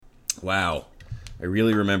Wow. I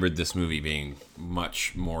really remembered this movie being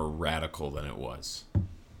much more radical than it was.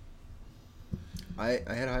 I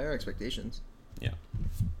had higher expectations. Yeah.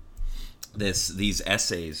 These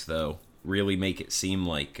essays, though, really make it seem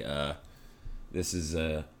like this is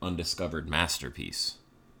a undiscovered masterpiece.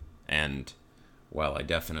 And while I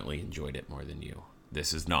definitely enjoyed it more than you,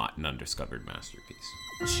 this is not an undiscovered masterpiece.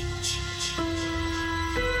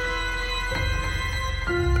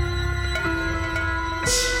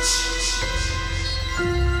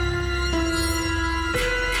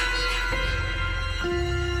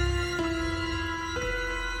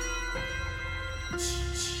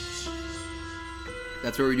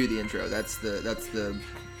 That's where we do the intro. That's the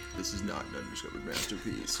this is not an undiscovered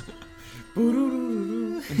masterpiece.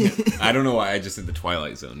 I don't know why I just did the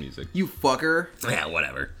Twilight Zone music. You fucker. Yeah,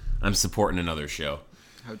 whatever. I'm supporting another show.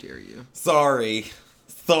 How dare you? Sorry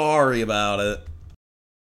about it.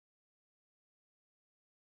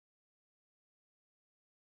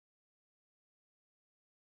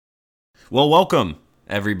 Well, welcome,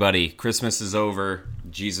 everybody. Christmas is over.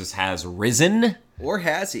 Jesus has risen. Or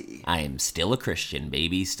has he? I am still a Christian,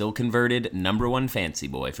 baby. Still converted. #1 fancy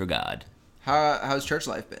boy for God. How's church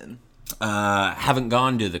life been? Haven't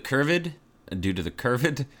gone to the curvid,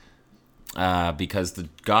 because the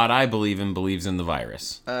God I believe in believes in the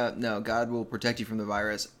virus. No, God will protect you from the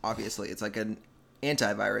virus, obviously. It's like an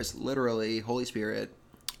antivirus, literally, Holy Spirit.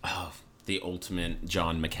 Oh, the ultimate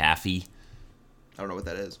John McAfee. I don't know what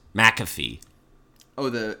that is. McAfee. Oh,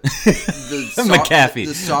 McAfee.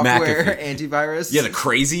 The software McAfee. Antivirus? Yeah, the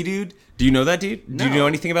crazy dude. Do you know that dude? No. Do you know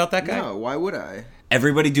anything about that guy? No, why would I?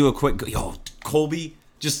 Everybody do a quick... Yo, Colby,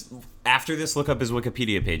 just after this, look up his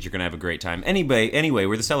Wikipedia page. You're going to have a great time. Anyway,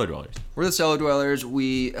 we're the Cellar Dwellers. We're the Cellar Dwellers.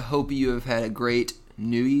 We hope you have had a great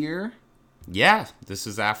New Year. Yeah, this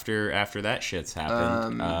is after that shit's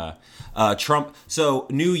happened. Trump. So,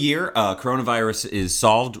 New Year, coronavirus is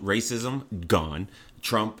solved. Racism, gone.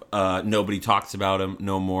 Trump, nobody talks about him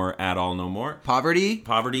no more at all, no more. Poverty,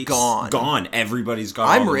 gone. Everybody's got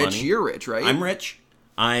I'm all the rich, money. you're rich, right? I'm rich.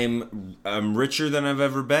 I'm richer than I've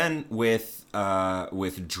ever been with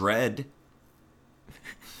dread.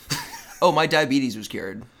 Oh, my diabetes was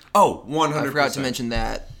cured. Oh, 100%. I forgot to mention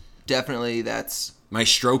that. Definitely, that's... My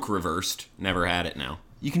stroke reversed. Never had it now.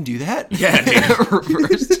 You can do that? Yeah, dude.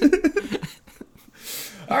 Reversed.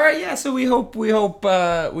 All right, yeah. So we hope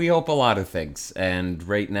a lot of things. And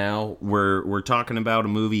right now we're talking about a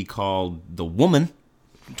movie called The Woman,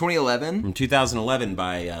 2011, from 2011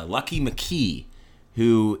 by Lucky McKee,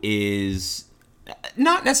 who is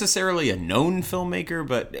not necessarily a known filmmaker,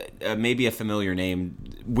 but maybe a familiar name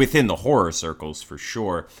within the horror circles for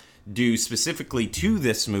sure, due specifically to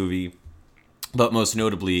this movie, but most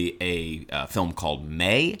notably a film called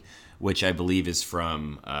May, which I believe is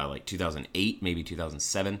from like 2008, maybe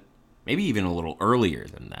 2007, maybe even a little earlier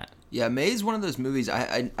than that. Yeah, May is one of those movies.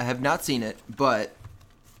 I have not seen it, but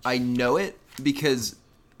I know it because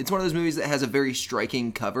it's one of those movies that has a very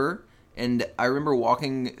striking cover. And I remember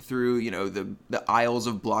walking through, the aisles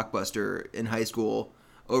of Blockbuster in high school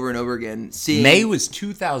over and over again, seeing... May was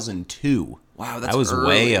 2002. Wow, that's I was early.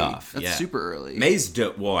 way off. That's super early. May's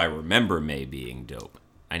dope. Well, I remember May being dope.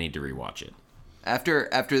 I need to rewatch it. After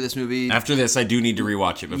this movie... After this, I do need to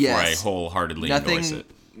rewatch it before I wholeheartedly endorse it.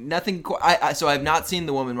 So I've not seen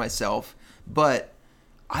The Woman myself, but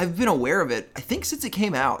I've been aware of it, I think, since it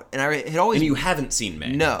came out. And I had always... And you haven't seen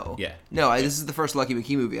May? No. Yeah. No, this is the first Lucky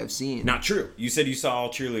McKee movie I've seen. Not true. You said you saw All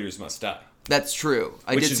Cheerleaders Must Die. That's true.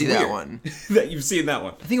 I did see that one. That you've seen that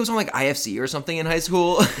one. I think it was on like IFC or something in high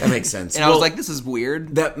school. That makes sense. And I was like, this is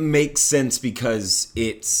weird. That makes sense because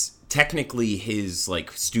it's technically his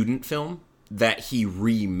like student film that he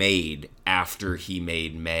remade after he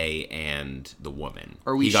made May and The Woman.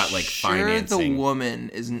 Are we he got, like, sure financing. The Woman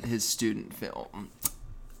isn't his student film?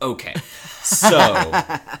 Okay, so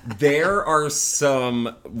there are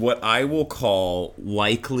some what I will call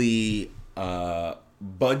likely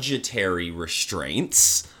budgetary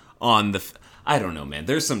restraints on the... I don't know, man.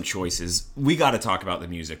 There's some choices. We got to talk about the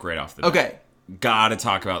music right off the bat. Okay. Got to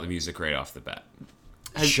talk about the music right off the bat.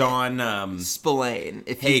 Sean... Spillane.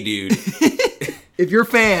 Dude. If you're a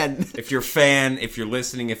fan. If you're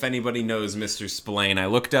listening, if anybody knows Mr. Spillane, I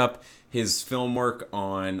looked up his film work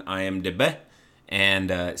on IMDb, and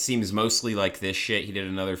it seems mostly like this shit. He did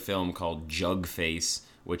another film called Jugface,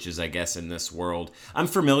 which is, I guess, in this world. I'm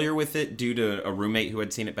familiar with it due to a roommate who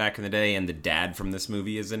had seen it back in the day, and the dad from this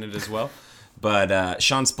movie is in it as well. But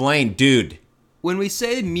Sean Spillane, dude. When we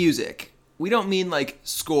say music, we don't mean like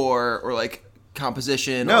score or like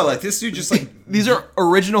composition. No, like this dude just like these are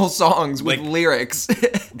original songs with Like- lyrics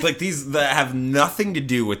like these that have nothing to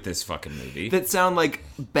do with this fucking movie. that sound like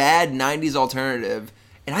bad 90s alternative.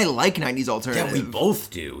 And I like 90s alternative. Yeah, we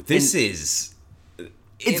both do. This is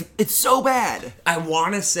It's so bad. I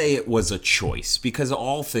want to say it was a choice because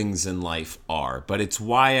all things in life are, but it's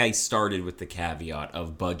why I started with the caveat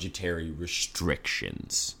of budgetary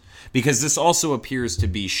restrictions. Because this also appears to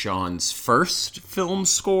be Sean's first film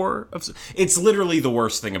score. It's literally the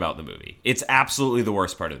worst thing about the movie. It's absolutely the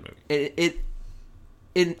worst part of the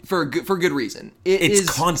movie. For good reason. It's is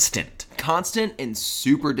constant and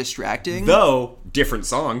super distracting. Though different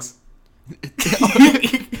songs.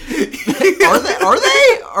 Are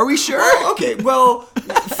they? Are we sure? Oh, okay, well,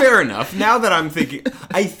 fair enough. Now that I'm thinking,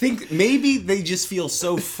 I think maybe they just feel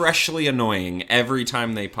so freshly annoying every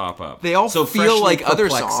time they pop up. They all so feel like other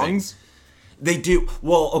perplexing. songs. They do.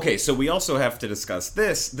 Well, okay, so we also have to discuss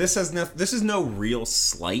this. This is no real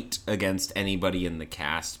slight against anybody in the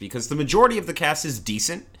cast because the majority of the cast is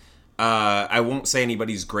decent. I won't say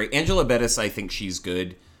anybody's great. Angela Bettis, I think she's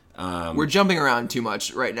good. We're jumping around too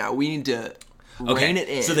much right now. We need to rein it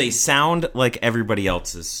in. So they sound like everybody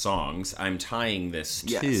else's songs. I'm tying this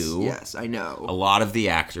to... Yes, I know. A lot of the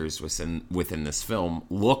actors within this film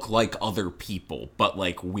look like other people, but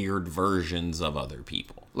like weird versions of other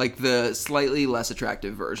people. Like the slightly less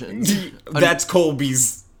attractive versions. That's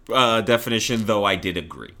Colby's definition, though I did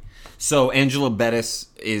agree. So Angela Bettis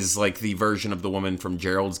is like the version of the woman from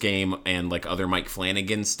Gerald's Game and like other Mike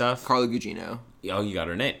Flanagan stuff. Carla Gugino. Oh, you got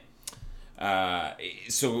her name.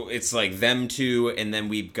 So it's like them two, and then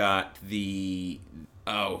we've got the...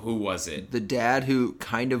 Oh, who was it? The dad who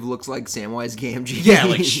kind of looks like Samwise Gamgee. Yeah,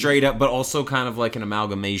 like straight up, but also kind of like an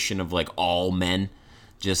amalgamation of like all men.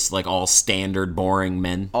 Just like all standard, boring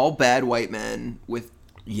men. All bad white men with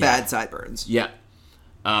bad sideburns. Yeah.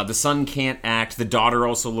 The son can't act. The daughter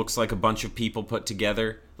also looks like a bunch of people put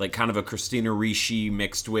together. Like kind of a Christina Ricci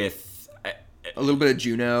mixed with... A little bit of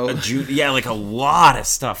Juno. Yeah, like a lot of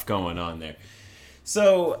stuff going on there.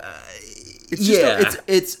 So, it's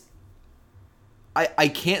just I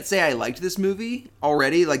can't say I liked this movie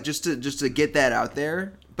already, like just to get that out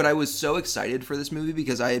there. But I was so excited for this movie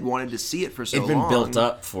because I had wanted to see it for so long. It's been built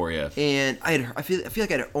up for you, and I feel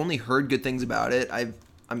like I'd only heard good things about it.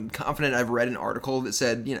 I'm confident I've read an article that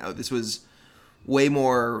said this was way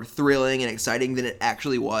more thrilling and exciting than it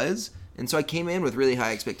actually was, and so I came in with really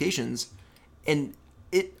high expectations, and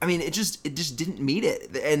it just didn't meet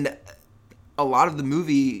it, and a lot of the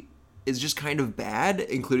movie is just kind of bad,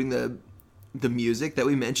 including the music that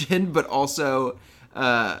we mentioned, but also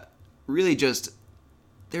really just.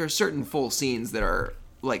 There are certain full scenes that are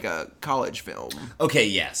like a college film. Okay,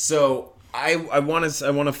 yeah. So I want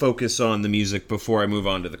to focus on the music before I move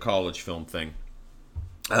on to the college film thing.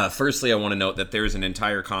 Firstly, I want to note that there's an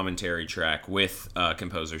entire commentary track with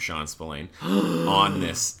composer Sean Spillane on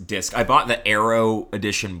this disc. I bought the Arrow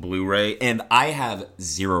edition Blu-ray, and I have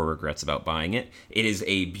zero regrets about buying it. It is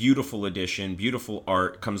a beautiful edition, beautiful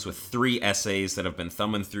art. Comes with 3 essays that I've been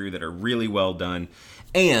thumbing through that are really well done.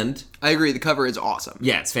 And I agree, the cover is awesome.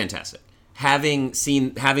 Yeah, it's fantastic. Having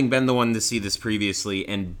been the one to see this previously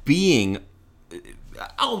and being,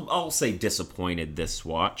 I'll say disappointed this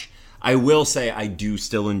watch, I will say I do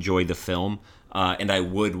still enjoy the film, and I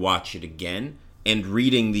would watch it again. And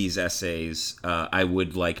reading these essays, I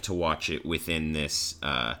would like to watch it within this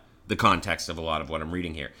the context of a lot of what I'm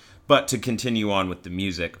reading here. But to continue on with the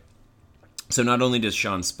music, so not only does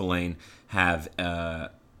Sean Spillane have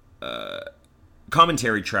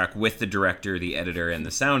commentary track with the director, the editor, and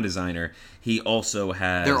the sound designer, he also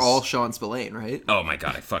has... They're all Sean Spillane, right? Oh my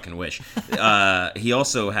god, I fucking wish. He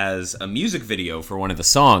also has a music video for one of the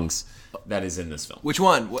songs that is in this film. Which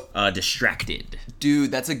one? Distracted.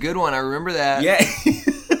 Dude, that's a good one. I remember that. Yeah.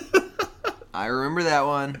 I remember that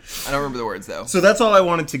one. I don't remember the words, though. So that's all I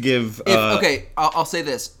wanted to give... Okay, I'll say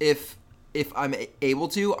this. If I'm able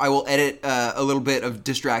to, I will edit a little bit of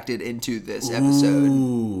Distracted into this episode.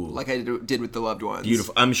 Ooh. Like I did with The Loved Ones.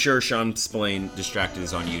 Beautiful. I'm sure Sean Spillane Distracted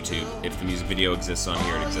is on YouTube. If the music video exists on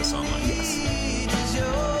here, it exists online. Yes.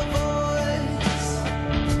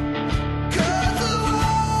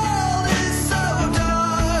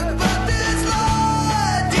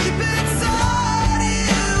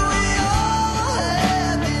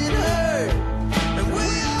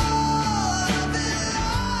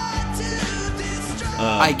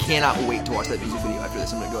 I cannot wait to watch that music video after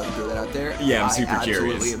this. I'm going to go ahead and throw that out there. Yeah, I'm super curious. I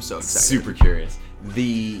absolutely am so excited. Super curious.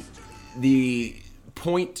 The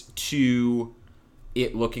point to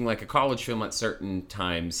it looking like a college film at certain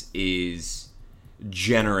times is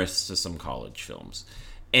generous to some college films.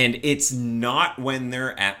 And it's not when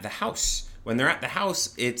they're at the house. When they're at the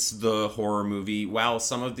house, it's the horror movie. While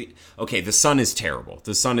some of the the son is terrible.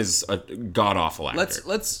 The son is a god awful actor.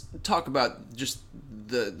 Let's talk about just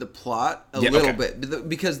the plot a little bit,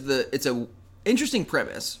 because it's a interesting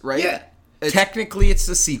premise, right? Yeah. Technically, it's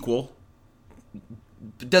a sequel.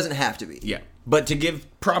 It doesn't have to be. Yeah. But to give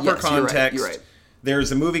proper context, you're right.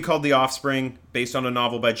 There's a movie called The Offspring, based on a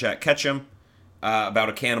novel by Jack Ketchum, about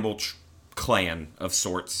a cannibal clan of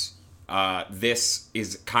sorts. This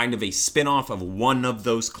is kind of a spin-off of one of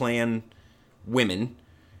those clan women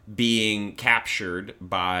being captured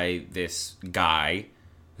by this guy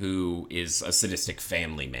who is a sadistic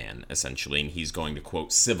family man, essentially, and he's going to,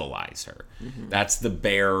 quote, civilize her. Mm-hmm. That's the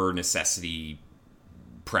bare necessity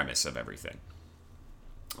premise of everything.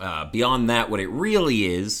 Beyond that, what it really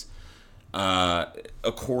is,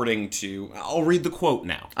 according to... I'll read the quote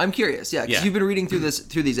now. I'm curious, because you've been reading through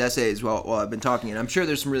these essays while I've been talking, and I'm sure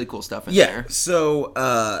there's some really cool stuff in there. So,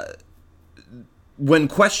 when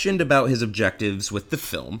questioned about his objectives with the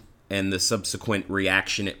film and the subsequent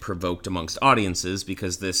reaction it provoked amongst audiences,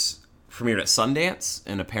 because this premiered at Sundance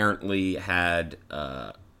and apparently had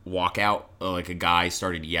walkout, like a guy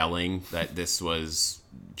started yelling that this was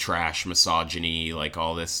trash, misogyny, like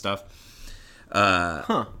all this stuff.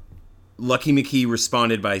 Lucky McKee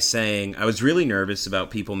responded by saying, "I was really nervous about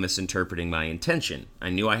people misinterpreting my intention. I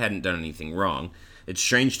knew I hadn't done anything wrong. It's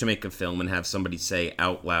strange to make a film and have somebody say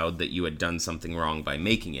out loud that you had done something wrong by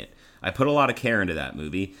making it. I put a lot of care into that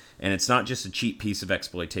movie, and it's not just a cheap piece of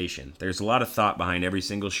exploitation. There's a lot of thought behind every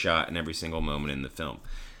single shot and every single moment in the film."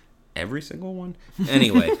 Every single one?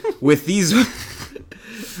 Anyway, with these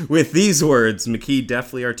words, McKee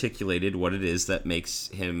deftly articulated what it is that makes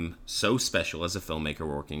him so special as a filmmaker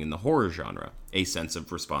working in the horror genre: a sense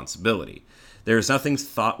of responsibility. There is nothing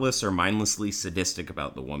thoughtless or mindlessly sadistic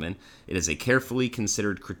about the woman. It is a carefully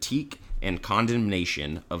considered critique and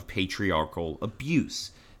condemnation of patriarchal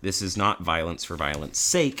abuse. This is not violence for violence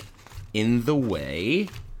sake, in the way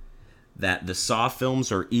that the Saw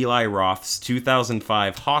films or Eli Roth's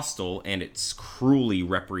 2005 Hostel and its cruelly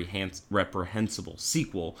reprehensible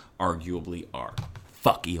sequel arguably are.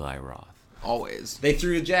 Fuck Eli Roth. Always. They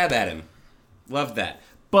threw a jab at him. Love that.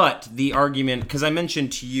 But the argument, because I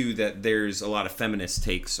mentioned to you that there's a lot of feminist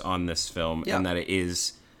takes on this film, and that it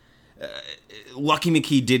is... Lucky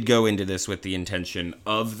McKee did go into this with the intention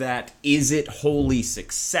of that. Is it wholly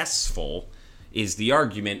successful, is the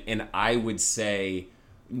argument, and I would say...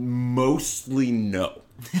 mostly no.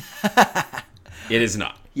 It is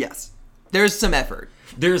not. Yes. There's some effort.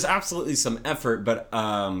 There's absolutely some effort, but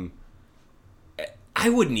I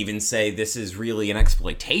wouldn't even say this is really an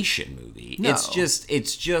exploitation movie. No.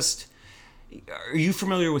 It's just are you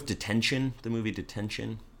familiar with Detention, the movie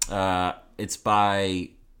Detention? It's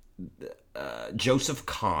by Joseph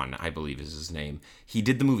Kahn, I believe is his name. He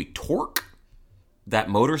did the movie Torque, that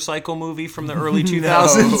motorcycle movie from the early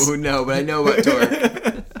 2000s. No, but I know about Torque.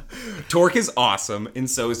 Torque is awesome, and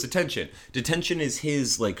so is Detention. Detention is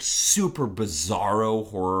his, like, super bizarro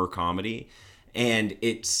horror comedy, and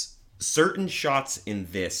it's certain shots in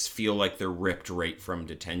this feel like they're ripped right from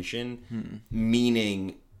Detention,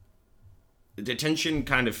 meaning Detention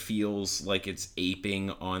kind of feels like it's aping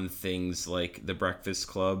on things like The Breakfast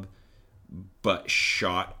Club, but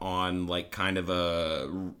shot on, like, kind of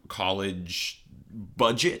a college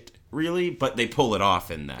budget, really, but they pull it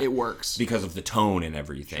off in that. It works. Because of the tone and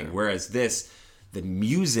everything. Sure. Whereas this, the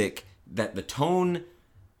music, that the tone...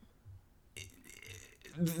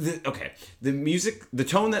 the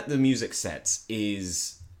tone that the music sets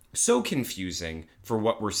is so confusing for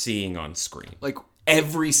what we're seeing on screen. Like,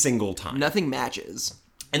 every single time. Nothing matches.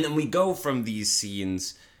 And then we go from these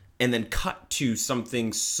scenes and then cut to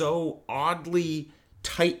something so oddly,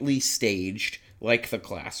 tightly staged, like The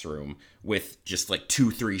Classroom, with just like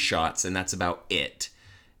 2-3 shots, and that's about it.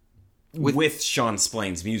 With Sean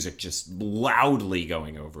Splain's music just loudly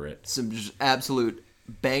going over it. Some just absolute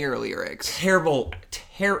banger lyrics. Terrible.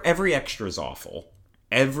 Every extra's awful.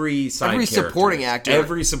 Every supporting actor.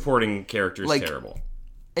 Every supporting character is like, terrible.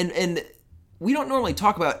 And we don't normally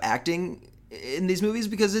talk about acting in these movies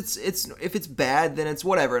because it's if it's bad, then it's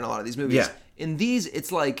whatever in a lot of these movies. Yeah. In these,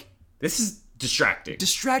 it's like... This is distracting.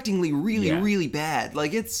 Distractingly really bad.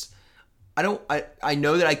 Like, it's... I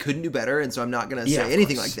know that I couldn't do better, and so I'm not going to say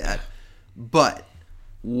anything like that. But,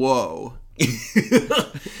 whoa.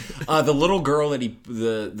 The little girl that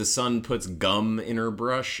the son puts gum in her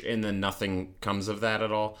brush, and then nothing comes of that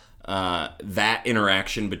at all. That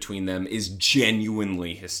interaction between them is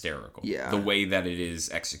genuinely hysterical. Yeah. The way that it is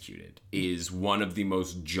executed is one of the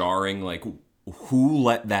most jarring, like, who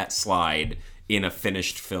let that slide in a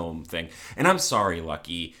finished film thing. And I'm sorry,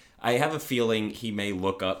 Lucky. I have a feeling he may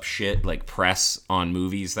look up shit like press on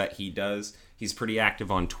movies that he does. He's pretty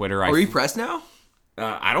active on Twitter. Are you press now?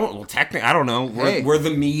 I don't. Well, technically, I don't know. Hey. We're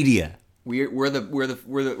the media. We're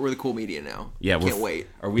the cool media now. Yeah, can't wait.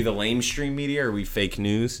 Are we the lamestream media? Or are we fake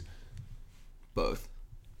news? Both.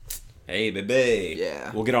 Hey, baby.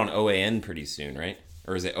 Yeah. We'll get on OAN pretty soon, right?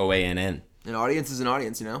 Or is it OANN? An audience is an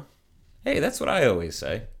audience, you know? Hey, that's what I always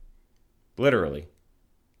say. Literally.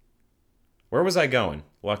 Where was I going?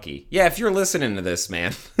 Lucky. Yeah, if you're listening to this,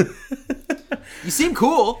 man. You seem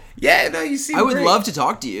cool. Yeah, no, you seem I would great. love to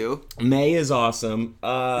talk to you. May is awesome.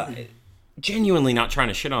 Genuinely not trying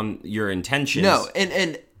to shit on your intentions. No,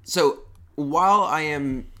 and so while I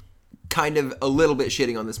am kind of a little bit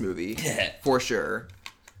shitting on this movie, for sure,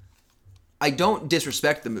 I don't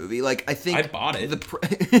disrespect the movie. Like, I think... I bought it.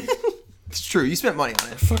 It's true, you spent money on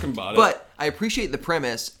it. I fucking bought it. But I appreciate the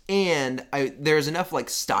premise, and there's enough, like,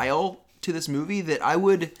 style to this movie that I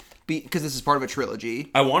would be... Because this is part of a trilogy.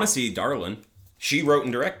 I want to see Darlin. She wrote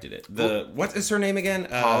and directed it. What is her name again?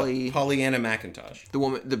 Pollyanna McIntosh. The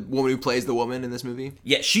woman who plays the woman in this movie.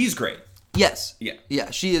 Yeah, she's great. Yes. Yeah.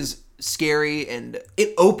 She is scary, and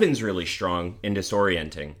it opens really strong and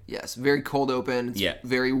disorienting. Yes, very cold open. It's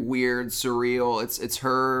very weird, surreal. It's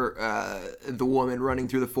her, the woman running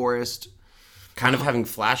through the forest, kind of having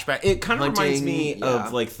flashback. It kind of reminds me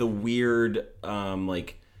of like the weird,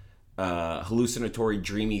 hallucinatory,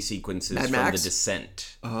 dreamy sequences from The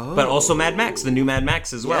Descent. Oh. But also Mad Max, the new Mad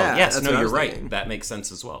Max as well. Yeah, yes, no, you're right. Thinking. That makes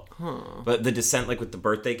sense as well. But The Descent, like with the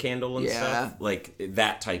birthday candle and stuff, like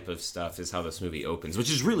that type of stuff is how this movie opens, which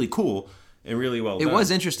is really cool and really well done. It was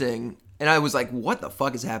interesting, and I was like, what the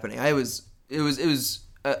fuck is happening? It was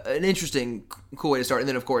an interesting, cool way to start, and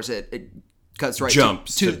then of course it cuts right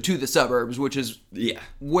to the suburbs, which is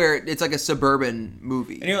where it's like a suburban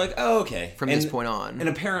movie. And you're like, oh, okay. From this point on. And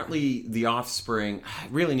apparently The Offspring, I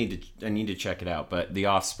need to check it out, but The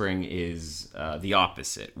Offspring is the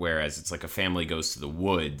opposite, whereas it's like a family goes to the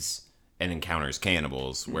woods and encounters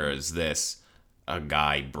cannibals, whereas this, a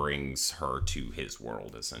guy brings her to his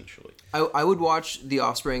world, essentially. I would watch The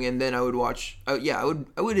Offspring, and then I would watch. I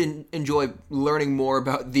would enjoy learning more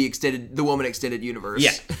about the woman extended universe.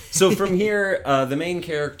 Yeah. So from here, the main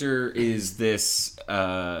character is this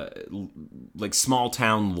like small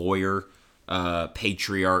town lawyer,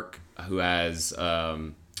 patriarch who has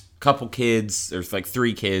a couple kids. There's like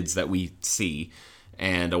 3 kids that we see,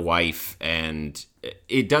 and a wife, and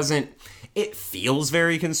it feels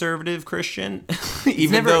very conservative Christian,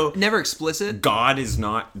 even though never explicit. God is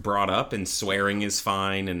not brought up, and swearing is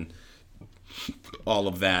fine, and all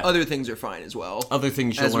of that. Other things are fine as well. Other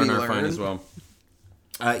things you'll learn are fine as well.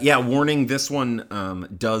 Warning, this one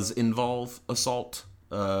does involve assault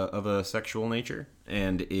of a sexual nature,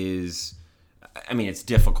 and it's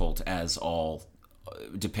difficult, as all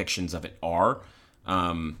depictions of it are.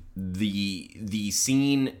 The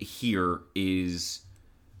scene here is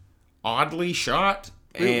oddly shot.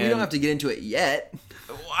 We don't have to get into it yet.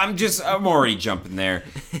 I'm already jumping there,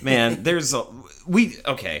 man.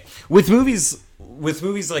 With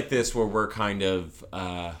movies like this where we're kind of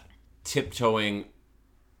tiptoeing.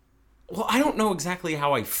 Well, I don't know exactly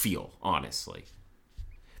how I feel, honestly,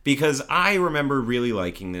 because I remember really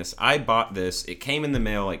liking this. I bought this. It came in the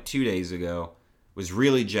mail like 2 days ago. Was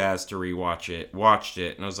really jazzed to rewatch it. Watched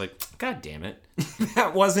it, and I was like, God damn it,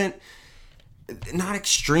 that wasn't. Not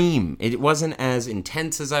extreme. It wasn't as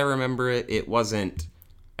intense as I remember it. It wasn't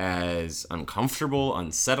as uncomfortable,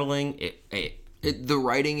 unsettling. The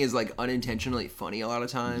writing is like unintentionally funny a lot of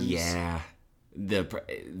times. Yeah.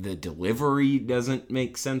 The delivery doesn't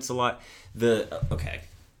make sense a lot. Okay.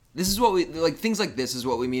 This is what we like. Things like this is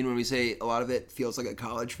what we mean when we say a lot of it feels like a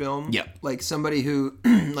college film. Yeah. Like somebody who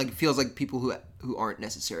like feels like people who aren't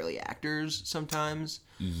necessarily actors sometimes.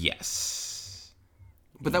 Yes.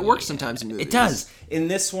 But that works sometimes in movies. It does. In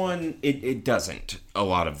this one, it doesn't a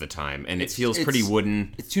lot of the time, and it feels pretty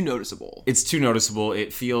wooden. It's too noticeable.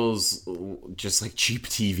 It feels just like cheap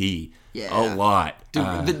TV. Yeah. A lot. The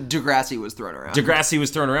Degrassi was thrown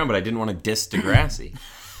around. But I didn't want to diss Degrassi.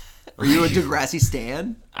 Are you a Degrassi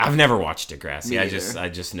stan? I've never watched Degrassi. Me I neither.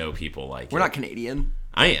 just know people like it. We're not Canadian.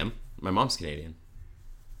 I am. My mom's Canadian.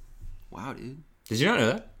 Wow, dude. Did you not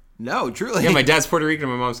know that? No, truly. Yeah, my dad's Puerto Rican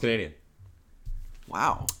and my mom's Canadian.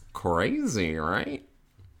 Wow. Crazy, right?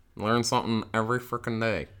 Learn something every freaking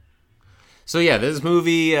day. So yeah, this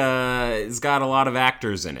movie has got a lot of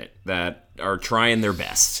actors in it that are trying their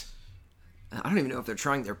best. I don't even know if they're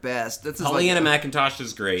trying their best. Pollyanna McIntosh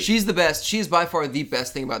is great. She's the best. She is by far the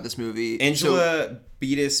best thing about this movie. Angela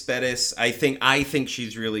Bettis, I think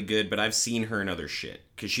she's really good, but I've seen her in other shit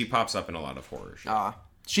because she pops up in a lot of horror shit.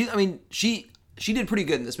 She did pretty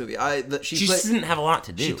good in this movie. She just didn't have a lot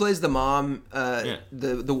to do. She plays the mom,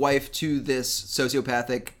 the wife to this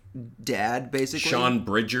sociopathic dad, basically. Sean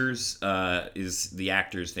Bridgers is the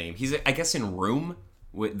actor's name. He's, I guess, in Room,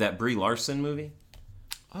 with that Brie Larson movie.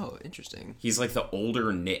 Oh, interesting. He's like the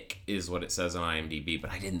older Nick, is what it says on IMDb,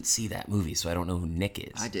 but I didn't see that movie, so I don't know who Nick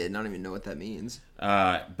is. I did. I don't even know what that means.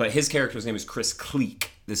 But his character's name is Chris Cleek.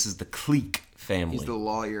 This is the Cleek family. He's the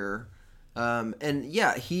lawyer. And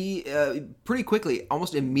yeah, he pretty quickly,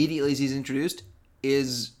 almost immediately as he's introduced,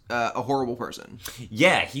 is a horrible person.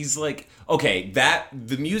 Yeah, he's like, okay,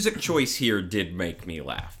 the music choice here did make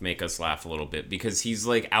us laugh a little bit, because he's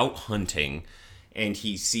like out hunting and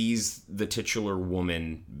he sees the titular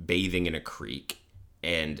woman bathing in a creek,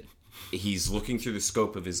 and he's looking through the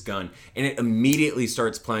scope of his gun, and it immediately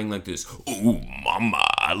starts playing like this, ooh, mama,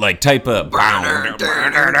 like type of,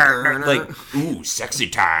 like, ooh, sexy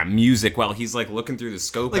time music, while he's like looking through the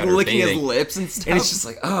scope, like licking his lips and stuff. And it's just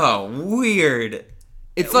like, oh, weird.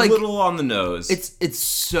 It's a like little on the nose. It's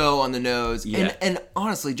so on the nose, Yeah. and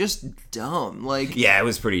honestly, just dumb. Like, yeah, it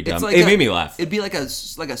was pretty dumb. like It made me laugh. It'd be like a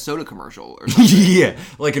soda commercial or something. Yeah,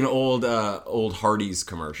 like an old Hardee's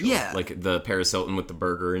commercial. Yeah, like the Paris Hilton with the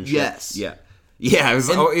burger and shit. Yes. Yeah. It was.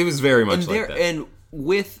 It was very much like that. And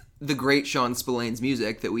with the great Sean Spillane's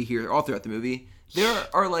music that we hear all throughout the movie, there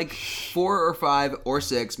are like 4 or 5 or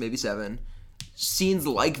 6, maybe 7 scenes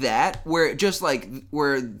like that where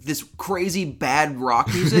this crazy bad rock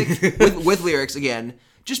music with lyrics again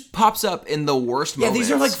just pops up in the worst moments. Yeah,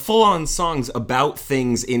 these are like full-on songs about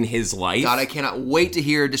things in his life. God, I cannot wait to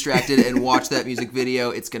hear Distracted and watch that music video.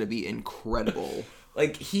 It's going to be incredible.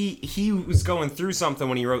 Like, he was going through something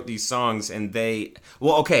when he wrote these songs, and they...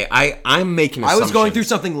 Well, okay, I'm making assumptions. I was going through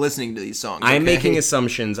something listening to these songs. I'm making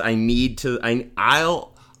assumptions. I need to...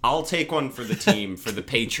 I'll take one for the team, for the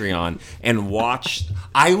Patreon, and watch...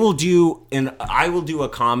 I will do a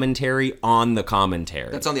commentary on the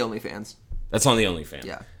commentary. That's on the OnlyFans. That's on the OnlyFans.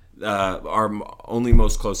 Yeah. Our only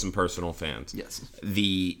most close and personal fans. Yes.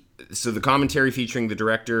 So the commentary featuring the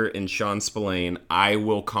director and Sean Spillane, I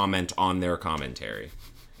will comment on their commentary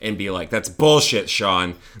and be like, that's bullshit,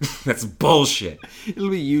 Sean. That's bullshit.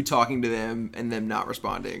 It'll be you talking to them and them not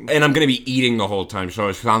responding. And I'm going to be eating the whole time, so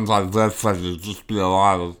it sounds like this. Just be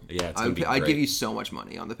alive. Yeah, it's going to be great. I'd give you so much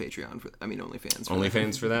money on the Patreon. OnlyFans.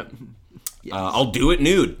 OnlyFans for that? Yes. I'll do it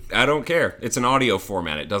nude. I don't care. It's an audio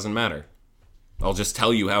format. It doesn't matter. I'll just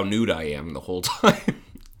tell you how nude I am the whole time.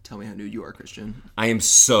 Tell me how nude you are, Christian. I am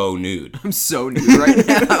so nude. I'm so nude right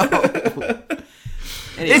now.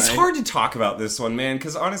 Anyway. It's hard to talk about this one, man,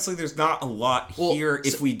 because honestly, there's not a lot here.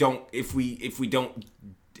 If we don't,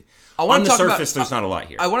 on the surface, there's not a lot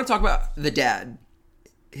here. I want to talk about the dad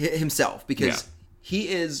himself, because he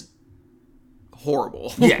is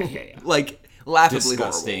horrible. Yeah. Like, laughably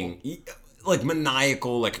disgusting, horrible. like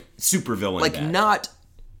maniacal, like super villain. Like bad.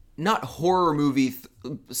 not horror movie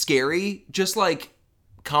scary, just like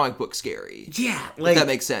comic book scary. Yeah, like, if that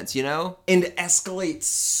makes sense, you know? And escalates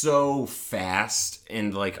so fast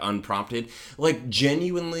and like unprompted. Like,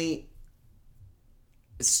 genuinely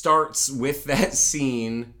starts with that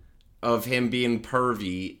scene of him being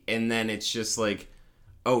pervy, and then it's just like,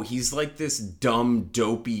 oh, he's like this dumb,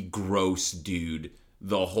 dopey, gross dude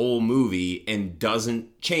the whole movie, and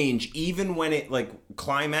doesn't change even when it like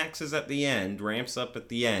climaxes at the end, ramps up at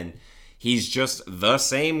the end. He's just the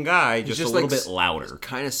same guy, just a little bit louder.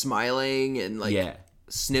 Kind of smiling and like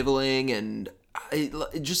sniveling and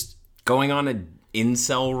just going on an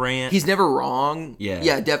incel rant. He's never wrong.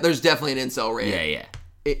 Yeah. There's definitely an incel rant. Yeah.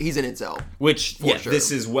 He's an incel. Which, sure.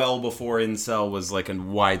 This is well before incel was like a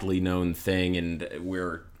widely known thing, and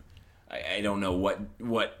I don't know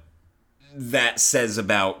what that says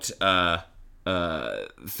about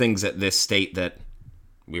things at this state that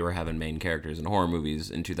we were having main characters in horror movies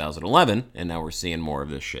in 2011, and now we're seeing more of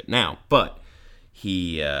this shit now. But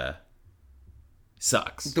he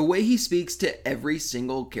sucks. The way he speaks to every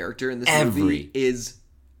single character in this movie is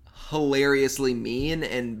hilariously mean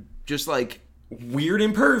and just like weird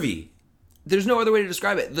and pervy. There's no other way to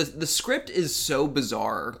describe it. The script is so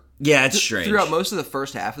bizarre. Yeah, it's strange. Throughout most of the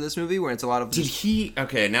first half of this movie, where it's a lot of...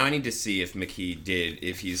 Okay, now I need to see if McKee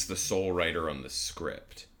if he's the sole writer on the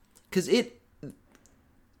script. Because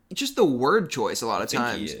just the word choice a lot of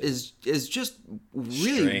times is just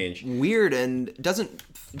really strange. Weird and doesn't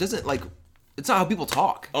like, it's not how people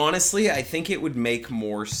talk. Honestly, I think it would make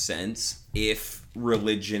more sense if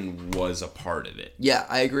religion was a part of it. Yeah,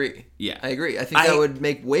 I agree. Yeah. I agree. I think that would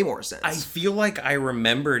make way more sense. I feel like I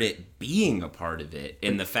remembered it being a part of it,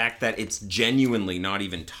 and the fact that it's genuinely not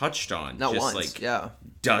even touched on. Not just once,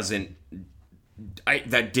 doesn't... I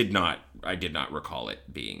did not recall it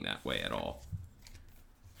being that way at all.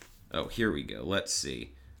 Oh, here we go. Let's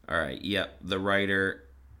see. All right. Yep. The writer.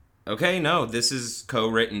 Okay. No, this is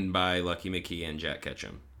co-written by Lucky McKee and Jack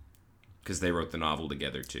Ketchum, because they wrote the novel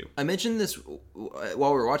together too. I mentioned this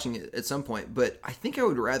while we were watching it at some point, but I think I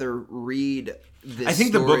would rather read this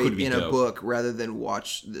the book story would be in dope. a book rather than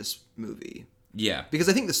watch this movie. Yeah. Because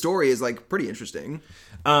I think the story is like pretty interesting.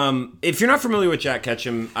 If you're not familiar with Jack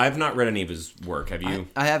Ketchum, I've not read any of his work. Have you?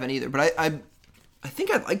 I haven't either, but I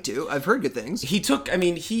think I'd like to. I've heard good things.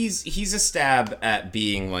 He's a stab at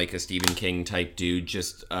being like a Stephen King type dude,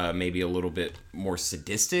 just maybe a little bit more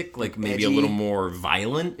sadistic, like maybe edgy. a little more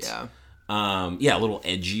violent. Yeah. A little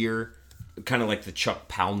edgier, kind of like the Chuck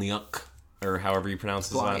Palahniuk, or however you pronounce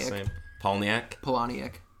his last name.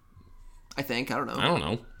 Palahniuk. I think. I don't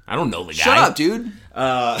know. I don't know the guy. Shut up, dude.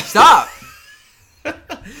 Stop.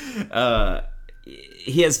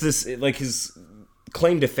 He has this, like, his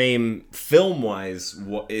claim to fame film-wise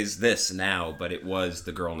is this now, but it was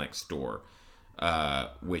The Girl Next Door,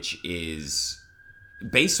 which is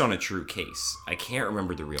based on a true case. I can't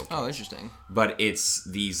remember the real case. Oh, interesting. But it's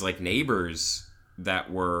these, like, neighbors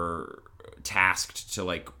that were tasked to,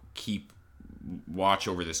 like, keep watch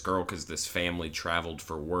over this girl because this family traveled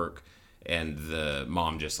for work, and the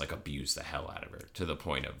mom just, like, abused the hell out of her to the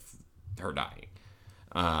point of her dying.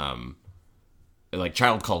 Like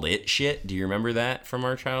Child Called It shit. Do you remember that from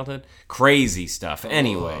our childhood? Crazy stuff.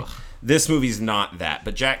 Anyway, this movie's not that,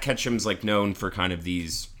 but Jack Ketchum's like known for kind of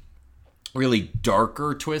these really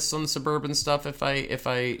darker twists on suburban stuff. If I am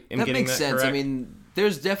That getting makes that sense. correct. I mean,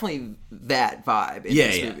 there's definitely that vibe in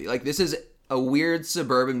this movie. Like, this is a weird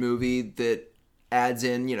suburban movie that adds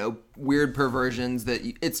in, weird perversions that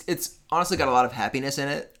it's honestly got a lot of happiness in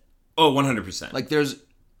it. Oh, 100%. Like, there's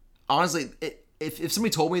honestly, if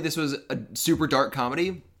somebody told me this was a super dark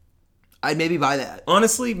comedy, I'd maybe buy that.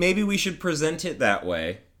 Honestly, maybe we should present it that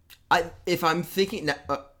way. If I'm thinking,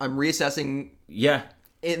 I'm reassessing. Yeah.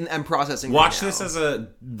 And I'm processing. Watch right now. this as a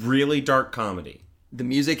really dark comedy. The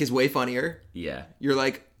music is way funnier. Yeah. You're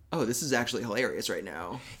like, oh, this is actually hilarious right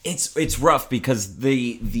now. It's rough because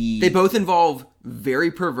they both involve very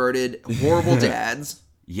perverted, horrible dads.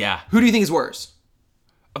 Yeah. Who do you think is worse?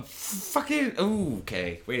 Fucking. Oh,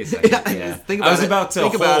 okay. Wait a second. Yeah. Think about I was it. about to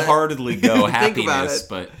Think about it. wholeheartedly go Think about happiness, it.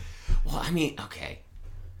 but I mean, okay.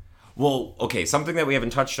 Well, okay. Something that we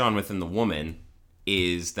haven't touched on within The Woman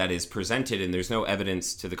is that is presented, and there's no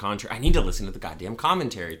evidence to the contrary. I need to listen to the goddamn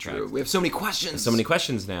commentary track. We have so many questions. So many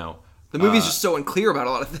questions now. The movie's just so unclear about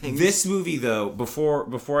a lot of things. This movie, though,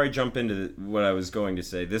 before I jump into what I was going to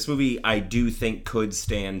say, this movie I do think could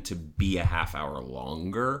stand to be a half hour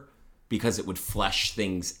longer because it would flesh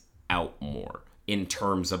things out more in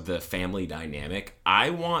terms of the family dynamic. I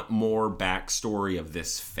want more backstory of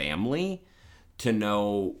this family to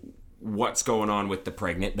know what's going on with the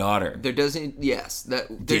pregnant daughter. There doesn't. Yes,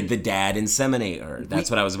 Did the dad inseminate her? That's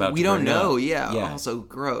what I was about to We don't bring up. know. Yeah. Also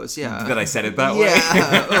gross. Yeah. That I said it that way.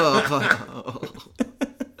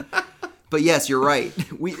 Yeah. But yes, you're right.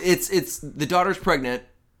 It's the daughter's pregnant.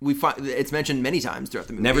 We find it's mentioned many times throughout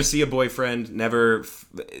the movie. Never see a boyfriend.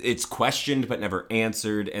 It's questioned but never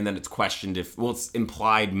answered, and then it's questioned it's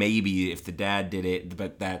implied maybe if the dad did it,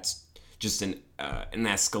 but that's just an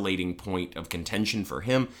escalating point of contention for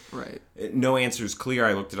him. Right. No answer's clear.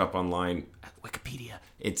 I looked it up online. Wikipedia.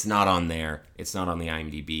 It's not on there. It's not on the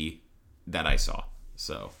IMDb that I saw.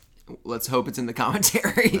 So let's hope it's in the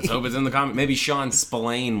commentary. let's hope it's in the comment. Maybe Sean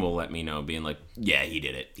Spillane will let me know, being like, "Yeah, he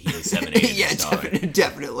did it. He inseminated Yeah, his daughter.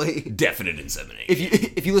 definitely. Definite insemination."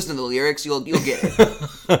 If you listen to the lyrics, you'll get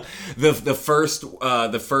it. the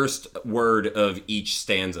first word of each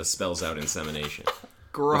stanza spells out insemination.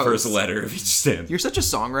 Gross. The first letter of each stanza. You're such a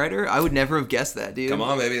songwriter. I would never have guessed that, dude. Come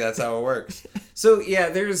on, maybe that's how it works. So yeah,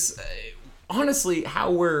 there's honestly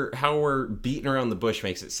how we're beating around the bush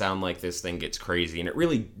makes it sound like this thing gets crazy, and it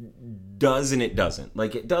really does, and it doesn't.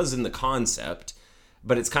 Like, it does in the concept,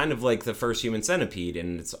 but it's kind of like the first Human Centipede,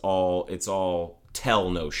 and it's all tell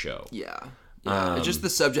no show. Yeah. It's just the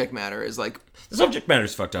subject matter is like... The subject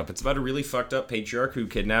matter's fucked up. It's about a really fucked up patriarch who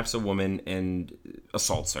kidnaps a woman and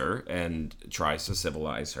assaults her and tries to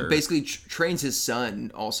civilize her. Basically trains his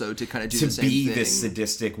son also to kind of do the same be thing. this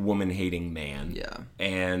sadistic, woman-hating man. Yeah.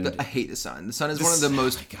 And I hate the son. The son is one of the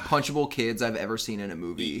most punchable kids I've ever seen in a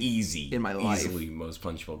movie. Easy. In my life. Easily most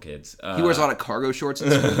punchable kids. He wears a lot of cargo shorts in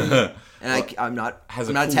this movie. And I'm not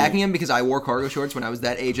attacking him because I wore cargo shorts when I was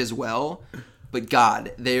that age as well. But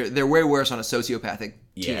God, they're way worse on a sociopathic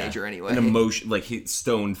teenager anyway. An emotion, like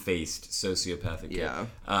stone-faced sociopathic kid.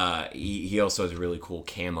 Yeah. He also has a really cool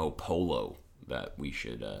camo polo that we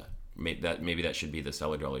should maybe that should be the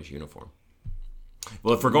cellar dweller's uniform.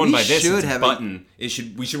 Well, if we're going by this, it's a have button. We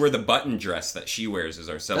should wear the button dress that she wears as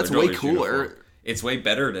our cellar That's way daughter's cooler. uniform. It's way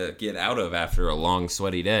better to get out of after a long,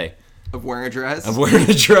 sweaty day. Of wearing a dress? Of wearing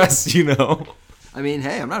a dress, you know. I mean,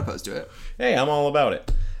 hey, I'm not opposed to it. Hey, I'm all about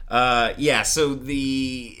it. Yeah, so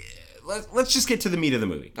let's just get to the meat of the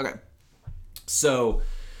movie. Okay. So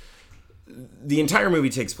the entire movie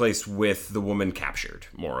takes place with the woman captured,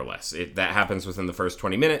 more or less. That happens within the first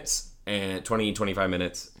 20 minutes, and 25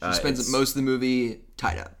 minutes. She spends most of the movie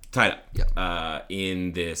tied up. Yep.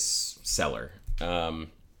 In this cellar.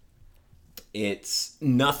 It's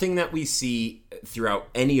nothing that we see throughout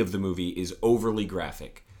any of the movie is overly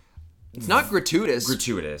graphic. It's not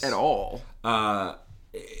gratuitous. At all.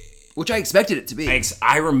 Which I expected it to be.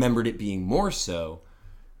 I remembered it being more so.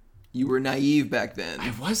 You were naive back then.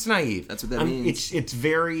 I was naive. That's what that means. It's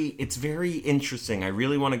very interesting. I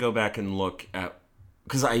really want to go back and look at,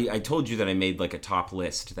 because I told you that I made like a top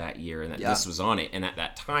list that year and that this was on it. And at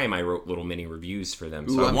that time, I wrote little mini reviews for them.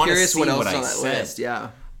 So I'm curious what else is on that list. Yeah.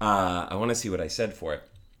 I want to see what I said for it.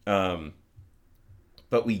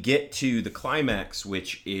 But we get to the climax,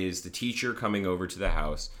 which is the teacher coming over to the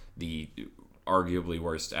house, the arguably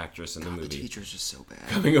worst actress in the movie. The teacher's just so bad.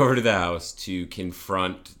 Coming over to the house to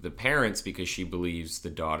confront the parents because she believes the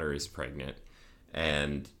daughter is pregnant.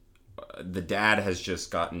 And the dad has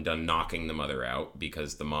just gotten done knocking the mother out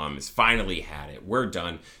because the mom has finally had it. We're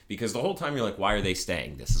done. Because the whole time you're like, why are they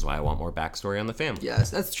staying? This is why I want more backstory on the family. Yes,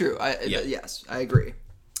 that's true. Yes, I agree.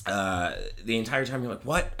 The entire time you're like,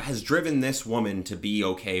 what has driven this woman to be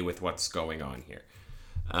okay with what's going on here?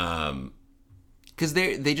 Because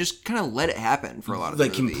they just kind of let it happen for a lot of the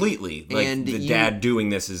movie. Completely. Like, and the dad doing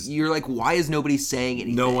this is... You're like, why is nobody saying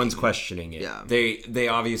anything? No one's questioning it. Yeah. They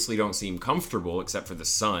obviously don't seem comfortable, except for the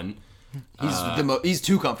son. He's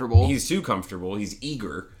too comfortable. He's too comfortable. He's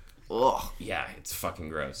eager. Ugh. Yeah, it's fucking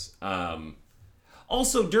gross.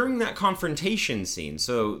 Also, during that confrontation scene,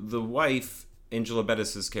 so the wife... Angela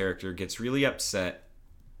Bettis's character gets really upset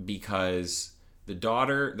because the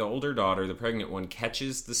older daughter, the pregnant one,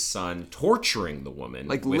 catches the son torturing the woman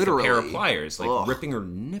with literally a pair of pliers, ripping her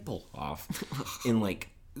nipple off and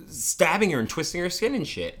stabbing her and twisting her skin and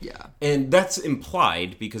shit. Yeah. And that's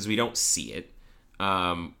implied because we don't see it.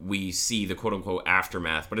 We see the quote unquote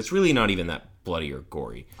aftermath, but it's really not even that bloody or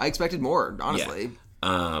gory. I expected more, honestly. Yeah.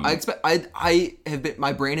 I have been.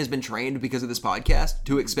 My brain has been trained because of this podcast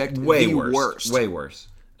to expect way the worse. Way worse.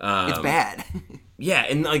 It's bad. Yeah,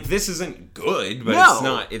 and this isn't good, but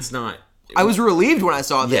it's not. I was relieved when I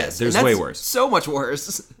saw this. Yeah, there's way worse. So much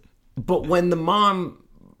worse. But when the mom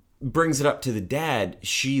brings it up to the dad,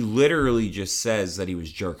 she literally just says that he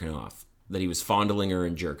was jerking off, that he was fondling her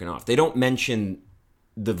and jerking off. They don't mention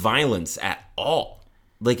the violence at all.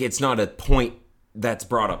 It's not a point that's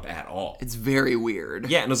brought up at all. It's very weird.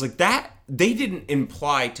 Yeah, and I was like, that they didn't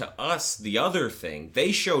imply to us the other thing.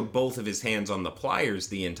 They showed both of his hands on the pliers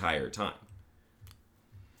the entire time.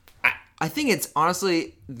 I think it's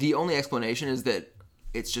honestly the only explanation is that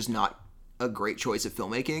it's just not a great choice of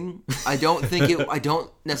filmmaking. I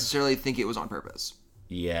don't necessarily think it was on purpose.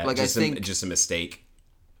 Yeah, I think just a mistake.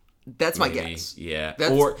 That's maybe my guess. Yeah.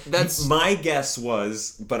 That's my guess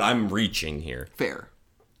was, but I'm reaching here. Fair.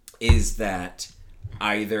 Is that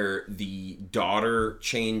either the daughter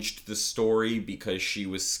changed the story because she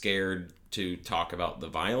was scared to talk about the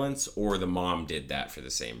violence, or the mom did that for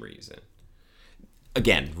the same reason.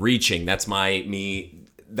 Again, reaching. That's me.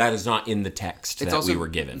 That is not in the text that we were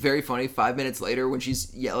given. Very funny. 5 minutes later, when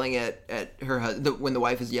she's yelling at her husband, when the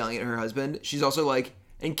wife is yelling at her husband, she's also like,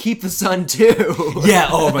 and keep the son too. Yeah.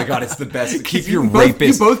 Oh my God, it's the best. Keep your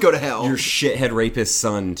rapist. You both go to hell. Your shithead rapist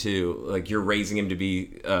son too. You're raising him to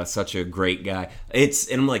be such a great guy. And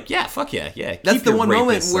I'm like, yeah, fuck yeah. That's the one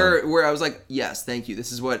moment where I was like, yes, thank you.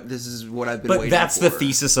 This is what I've been waiting for. But that's the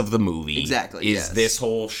thesis of the movie. Exactly. Is this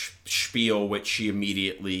whole spiel, which she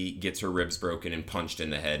immediately gets her ribs broken and punched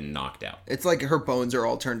in the head and knocked out. It's like her bones are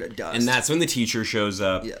all turned to dust. And that's when the teacher shows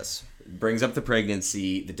up. Yes. Brings up the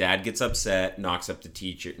pregnancy. The dad gets upset, knocks out the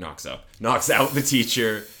teacher,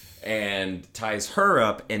 and ties her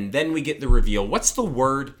up. And then we get the reveal. What's the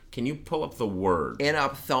word? Can you pull up the word?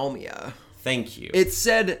 Anophthalmia. Thank you. It's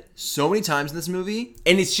said so many times in this movie,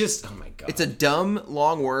 and it's just, oh my God, it's a dumb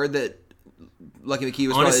long word that Lucky McKee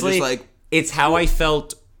was honestly probably just like. It's how I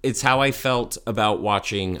felt. It's how I felt about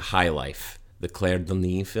watching High Life, the Claire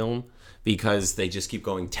Denis film, because they just keep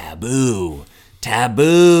going taboo.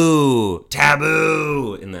 Taboo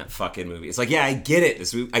in that fucking movie. It's like, yeah, I get it.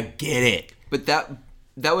 This movie, I get it. But that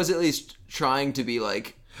was at least trying to be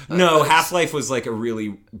like. No, Half-Life was like a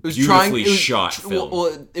really beautifully shot film.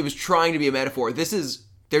 Well, it was trying to be a metaphor. This is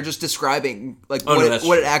they're just describing like Oh, what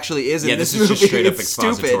true. it actually is in this this is movie. just straight up It's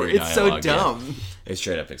expository stupid. It's so dialogue, yeah. dumb. It's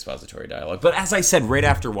straight up expository dialogue. But as I said right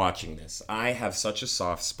after watching this, I have such a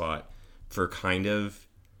soft spot for kind of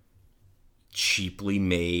cheaply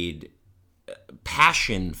made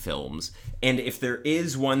passion films. And if there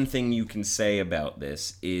is one thing you can say about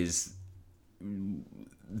this is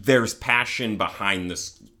there's passion behind the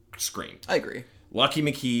screen. I agree. Lucky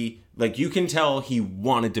McKee, like, you can tell he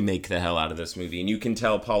wanted to make the hell out of this movie, and you can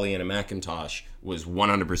tell Pollyanna McIntosh was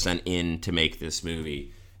 100% in to make this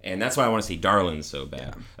movie, and that's why I want to see Darlin so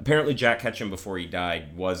bad. Yeah. Apparently, Jack Ketchum, before he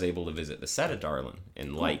died, was able to visit the set of Darlin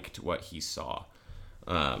and liked what he saw.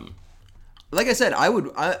 Like I said,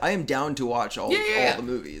 I am down to watch all the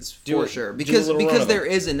movies for sure because there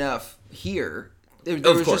is enough here.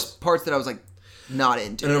 There was just parts that I was like not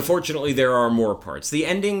into. And unfortunately, there are more parts. The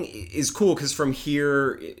ending is cool because from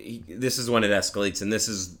here, this is when it escalates, and this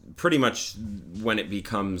is pretty much when it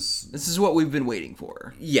becomes... This is what we've been waiting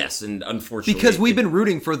for. Yes, and unfortunately... Because we've been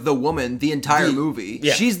rooting for the woman the entire movie.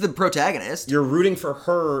 Yeah. She's the protagonist. You're rooting for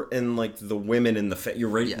her and, like, the women in the... You're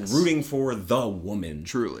rooting for the woman.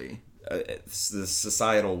 Truly. The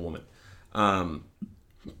societal woman.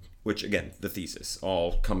 Which, again, the thesis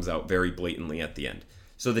all comes out very blatantly at the end.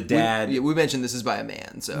 So the dad... We mentioned this is by a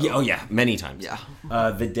man, so... Yeah, many times. Yeah.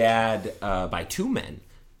 The dad, by two men,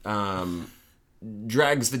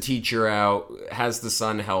 drags the teacher out, has the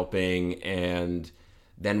son helping, and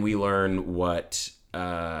then we learn what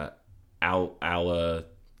alopecia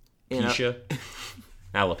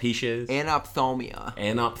is.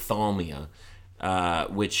 Anophthalmia.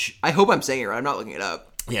 Which... I hope I'm saying it right. I'm not looking it up.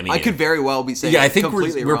 Yeah, I could very well be saying it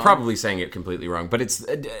completely wrong. We're probably saying it completely wrong, but it's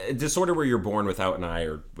a disorder where you're born without an eye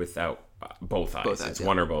or without both eyes. It's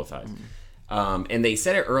one or both eyes. Mm-hmm. And they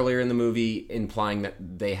said it earlier in the movie, implying that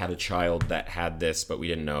they had a child that had this, but we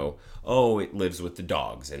didn't know. Oh, it lives with the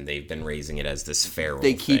dogs, and they've been raising it as this feral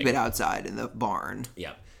They keep it outside in the barn.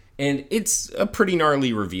 Yeah. And it's a pretty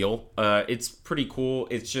gnarly reveal. It's pretty cool.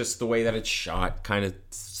 It's just the way that it's shot kind of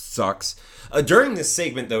sucks. During this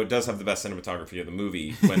segment, though, it does have the best cinematography of the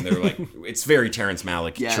movie when they're like, it's very Terrence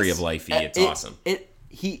Malick, Tree of Life-y. It's awesome.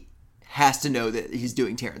 He has to know that he's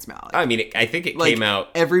doing Terrence Malick. I mean, I think it came out...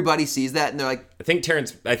 Everybody sees that, and they're like... I think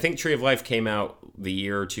Tree of Life came out the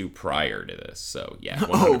year or two prior to this, so yeah,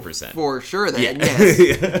 100%. Oh, for sure then, yes.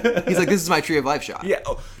 He's like, this is my Tree of Life shot. Yeah,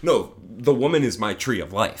 no, the woman is my Tree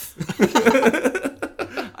of Life.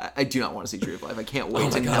 I do not want to see Tree of Life. I can't wait. Oh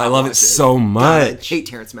my god, I love it so much. God, I hate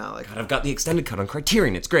Terrence Malick. God, I've got the extended cut on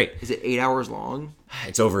Criterion. It's great. Is it 8 hours long?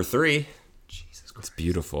 It's over 3. Jesus Christ. It's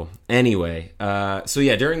beautiful. Anyway, so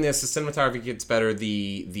yeah, during this, the cinematography gets better.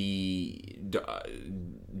 The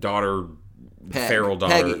daughter, feral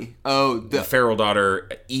daughter, Peggy. Oh, the feral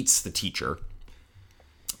daughter eats the teacher.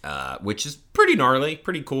 Which is pretty gnarly,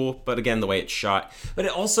 pretty cool, but again, the way it's shot. But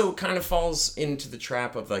it also kind of falls into the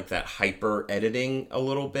trap of like that hyper editing a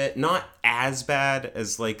little bit. Not as bad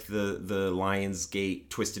as like the Lionsgate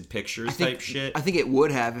Twisted Pictures type shit. I think it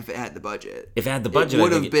would have if it had the budget. If it had the budget, it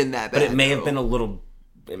would have been that bad. But it may have been a little.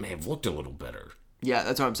 It may have looked a little better. Yeah,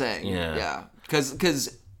 that's what I'm saying. Yeah.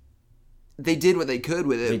 Because they did what they could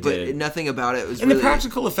with it, but nothing about it was. And the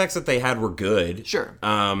practical effects that they had were good. Sure.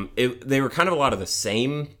 They were kind of a lot of the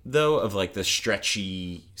same though, of like the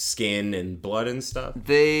stretchy skin and blood and stuff.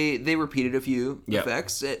 They repeated a few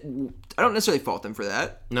effects. I don't necessarily fault them for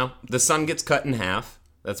that. No, the son gets cut in half.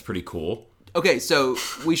 That's pretty cool. Okay, so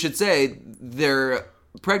we should say their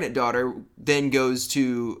pregnant daughter then goes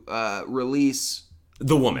to release.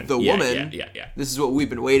 The woman. Yeah. This is what we've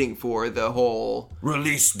been waiting for, the whole...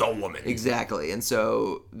 Release the woman. Exactly. And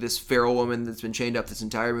so this feral woman that's been chained up this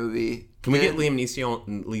entire movie... Can we get Liam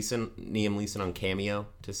Neeson on Cameo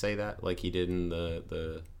to say that, like he did in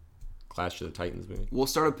the Clash of the Titans movie? We'll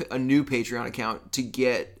start a new Patreon account to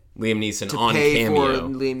get... Liam Neeson to on pay Cameo. For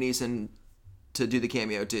Liam Neeson to do the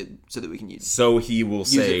cameo so that we can use So he will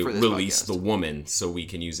say, release podcast. The woman, so we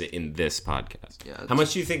can use it in this podcast. Yeah, how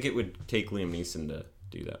much do you think it would take Liam Neeson to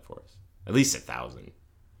do that for us? At least 1,000.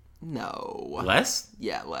 No. Less?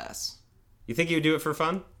 Yeah, less. You think he would do it for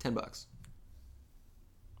fun? $10.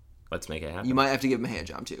 Let's make it happen. You might have to give him a hand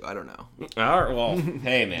job too. I don't know. All right, well,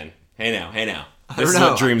 hey man. Hey now. This is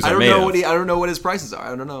what dreams are made of. I don't know what his prices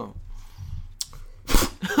are. I don't know.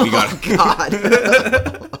 We got it. God.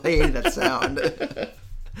 I hated that sound.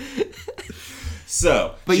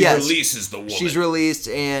 So, but she releases the woman. She's released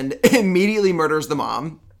and immediately murders the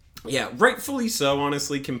mom. Yeah, rightfully so,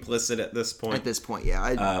 honestly, complicit at this point. At this point,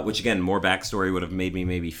 yeah. Which, again, more backstory would have made me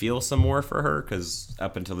maybe feel some more for her, because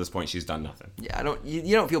up until this point, she's done nothing. Yeah,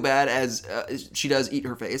 you don't feel bad as she does eat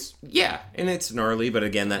her face. Yeah, and it's gnarly, but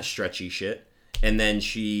again, that stretchy shit. And then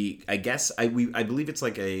she, I guess, I believe it's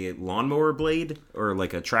like a lawnmower blade or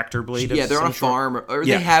like a tractor blade. Yeah, they're on a farm, or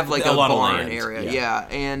they have like a lot of barn land. area. Yeah,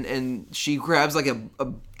 and she grabs like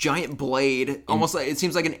a giant blade, almost like it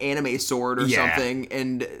seems like an anime sword or something,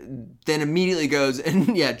 and then immediately goes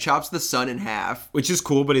and chops the son in half. Which is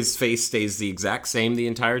cool, but his face stays the exact same the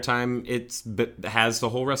entire time. Has the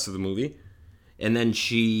whole rest of the movie, and then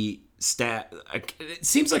she it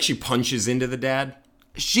seems like she punches into the dad.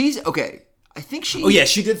 She's okay. I think she... Oh, yeah,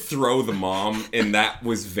 she did throw the mom, and that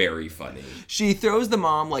was very funny. She throws the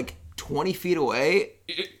mom, like, 20 feet away,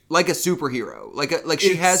 like a superhero. Like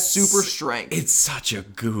she has super strength. It's such a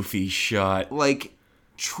goofy shot. Like,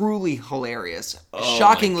 truly hilarious.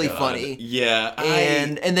 Shockingly funny. Yeah.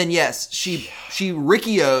 And then, yes, she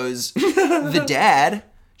Rickyos the dad.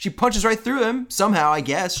 She punches right through him, somehow, I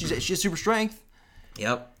guess. She has super strength.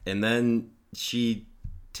 Yep. And then she...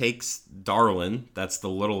 takes Darlin, that's the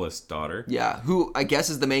littlest daughter. Yeah, who I guess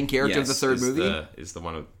is the main character of the third movie. Is the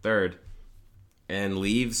one of the third. And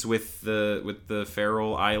leaves with the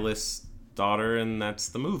feral eyeless daughter, and that's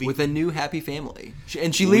the movie. With a new happy family.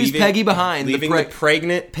 She leaves Peggy behind. Leaving the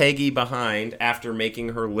pregnant Peggy behind after making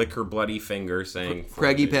her lick her bloody finger, saying...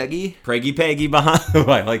 Preggy Peggy? Preggy Peggy behind. Oh,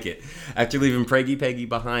 I like it. After leaving Preggy Peggy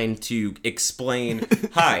behind to explain,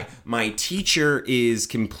 hi, my teacher is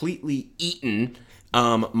completely eaten...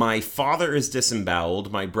 my father is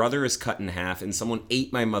disemboweled, my brother is cut in half, and someone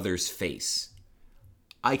ate my mother's face.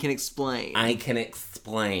 I can explain.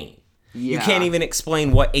 Yeah. You can't even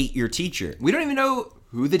explain what ate your teacher. We don't even know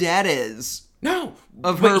who the dad is. No.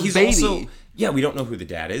 Of her baby. We don't know who the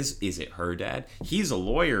dad is. Is it her dad? He's a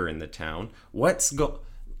lawyer in the town.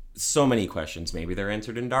 So many questions. Maybe they're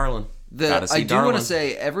answered in Darlin. I do want to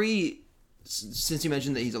say, since you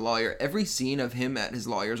mentioned that he's a lawyer, every scene of him at his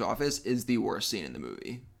lawyer's office is the worst scene in the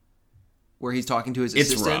movie. Where he's talking to his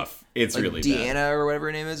assistant. It's rough. It's like really Deanna bad. or whatever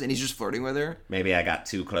her name is, and he's just flirting with her. Maybe I got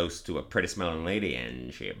too close to a pretty smelling lady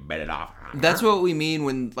and she bet it off. That's what we mean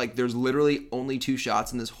when like there's literally only 2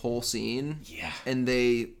 shots in this whole scene. Yeah. And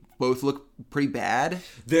they both look pretty bad.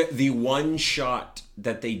 The one shot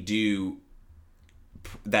that they do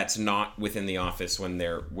that's not within the office when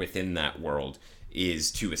they're within that world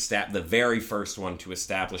is the very first one to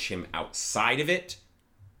establish him outside of it.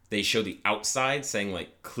 They show the outside saying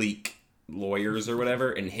like clique lawyers or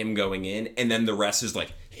whatever and him going in, and then the rest is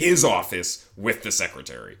like his office with the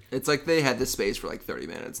secretary. It's like they had this space for like 30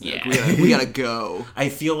 minutes. And like, we gotta go. I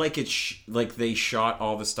feel like like they shot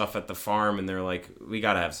all the stuff at the farm and they're like, we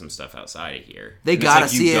gotta have some stuff outside of here. They gotta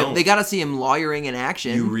see him. They gotta see him lawyering in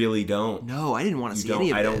action. You really don't. No, I didn't want to see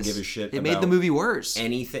any of this. I don't give a shit. It made the movie worse.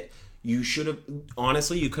 Anything. You should have,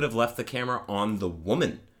 honestly, you could have left the camera on the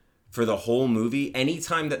woman for the whole movie.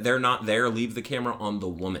 Anytime that they're not there, leave the camera on the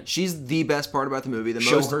woman. She's the best part about the movie.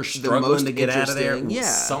 Show her struggling to get out of there. Yeah.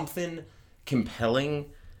 Something compelling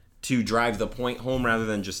to drive the point home rather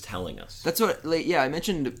than just telling us. That's what, I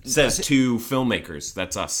mentioned. It says 2 filmmakers.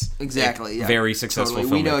 That's us. Exactly. Yeah. Very successful filmmakers.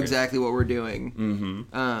 We know exactly what we're doing.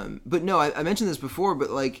 Mm-hmm. But no, I mentioned this before, but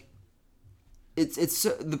like, it's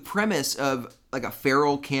the premise of like a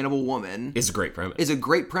feral cannibal woman is a great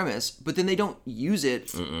premise. But then they don't use it.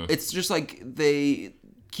 Mm-mm. It's just like they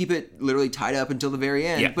keep it literally tied up until the very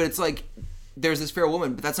end. Yeah. But it's like there's this feral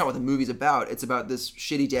woman, but that's not what the movie's about. It's about this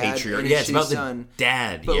shitty dad and his shitty son. The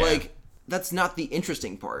dad. But like that's not the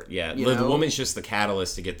interesting part. Yeah, the woman's just the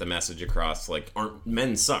catalyst to get the message across. Like,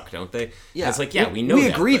 men suck, don't they? Yeah, it's like we know we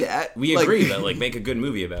that. Agree that we agree that like make a good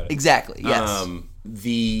movie about it. Exactly. Yes.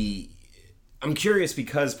 I'm curious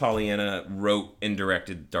because Pollyanna wrote and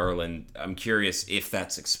directed Darlin. I'm curious if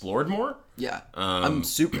that's explored more. Yeah, I'm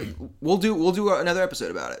super. We'll do another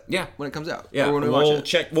episode about it. Yeah, when it comes out. Yeah, or when we watch it.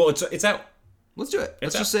 Check. Well, it's out. Let's do it.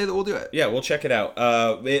 Let's just say that we'll do it. Yeah, we'll check it out.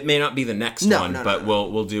 It may not be the next one, but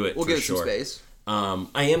we'll do it. We'll for give it sure. some space.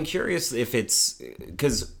 I am curious if it's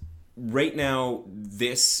because right now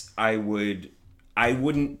I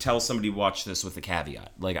wouldn't tell somebody to watch this with a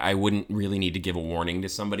caveat. Like, I wouldn't really need to give a warning to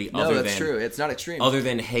somebody. No, that's true. It's not extreme. Other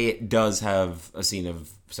than, hey, it does have a scene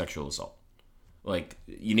of sexual assault. Like,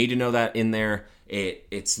 you need to know that in there.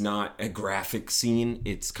 It's not a graphic scene.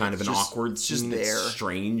 It's kind of an awkward scene. It's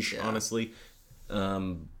strange, honestly.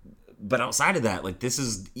 But outside of that, like, this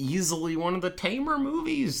is easily one of the tamer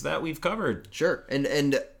movies that we've covered. Sure.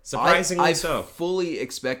 And surprisingly so. I fully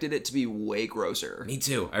expected it to be way grosser. Me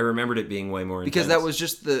too. I remembered it being way more intense. Because that was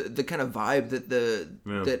just the kind of vibe that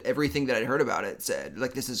that everything that I'd heard about it said.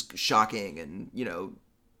 Like, this is shocking and,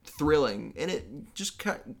 thrilling. And it just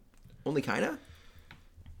only kind of?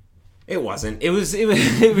 It wasn't. It was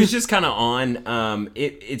just kind of on.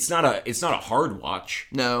 It's not a hard watch.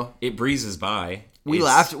 No. It breezes by. We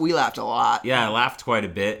laughed a lot. Yeah, I laughed quite a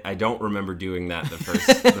bit. I don't remember doing that the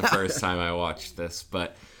first time I watched this,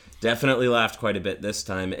 but definitely laughed quite a bit this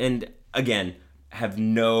time. And again, have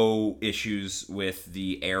no issues with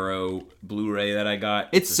the Arrow Blu-ray that I got.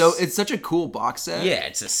 It's such a cool box set. Yeah,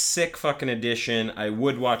 it's a sick fucking edition. I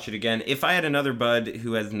would watch it again. If I had another bud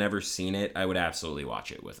who has never seen it, I would absolutely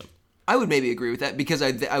watch it with him. I would maybe agree with that because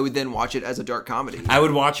I would then watch it as a dark comedy. I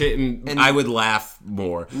would watch it and I would laugh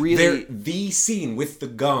more. Really, the scene with the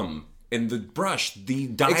gum and the brush, the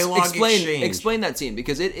dialogue exchange. Explain that scene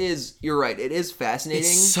because it is. You're right. It is fascinating.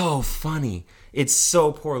 It's so funny. It's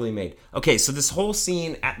so poorly made. Okay, so this whole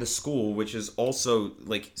scene at the school, which is also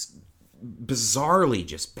like bizarrely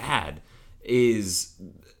just bad, is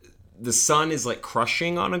the son is like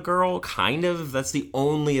crushing on a girl, kind of. That's the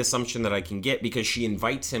only assumption that I can get because she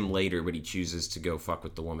invites him later, but he chooses to go fuck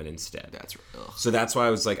with the woman instead. That's right. So that's why I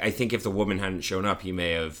was like, I think if the woman hadn't shown up, he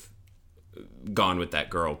may have gone with that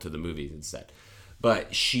girl to the movies instead.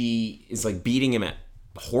 But she is like beating him at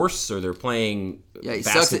horse, or they're playing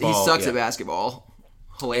basketball. He sucks at basketball.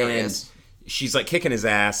 Hilarious. And she's like kicking his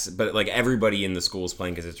ass, but like everybody in the school is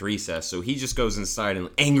playing because it's recess. So he just goes inside and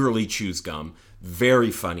angrily chews gum. Very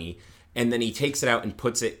funny. And then he takes it out and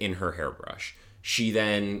puts it in her hairbrush.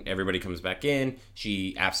 Everybody comes back in.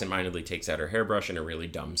 She absentmindedly takes out her hairbrush in a really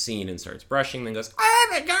dumb scene and starts brushing. Then goes, "Oh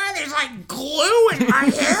my god, there's like glue in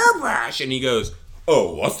my hairbrush." And he goes,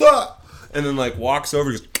 "Oh, what's that?" And then like walks over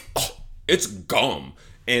and goes, "Oh, it's gum."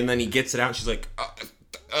 And then he gets it out and she's like,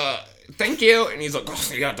 "Thank you." And he's like,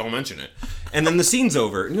 "Oh yeah, don't mention it." And then the scene's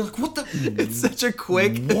over, and you're like, "What the?" It's such a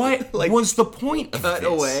quick. What like, was the point of cut this?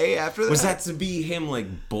 Away after that? Was that to be him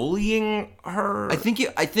like bullying her? I think.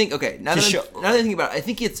 Okay. Now that I think about it, I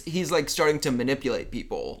think he's like starting to manipulate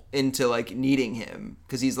people into like needing him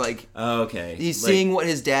because he's like. Okay. He's seeing what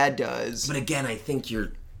his dad does. But again, I think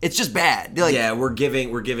you're. It's just bad. Like, yeah, we're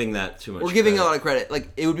giving that too much. We're giving a lot of credit. Like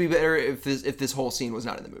it would be better if this whole scene was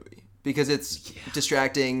not in the movie. Because it's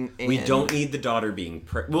distracting. And we don't need the daughter being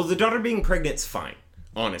pregnant. Well, the daughter being pregnant's fine,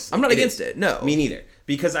 honestly. I'm not against it, no. Me neither.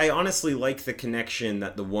 Because I honestly like the connection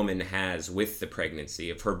that the woman has with the pregnancy,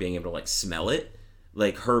 of her being able to, like, smell it.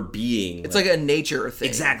 Like, her being... It's like a nature thing.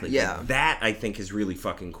 Exactly. Yeah. Like, that, I think, is really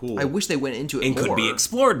fucking cool. I wish they went into it and more. And could be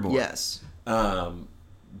explored more. Yes.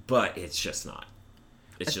 But it's just not.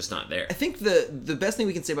 It's just not there. I think the best thing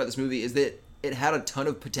we can say about this movie is that it had a ton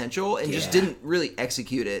of potential and just didn't really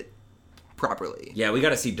execute it properly. Yeah, we got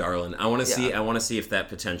to see Darlin. I want to see. I want to see if that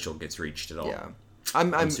potential gets reached at all. Yeah,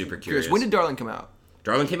 I'm super curious. When did Darlin come out?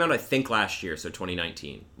 Darlin came out, I think, last year, so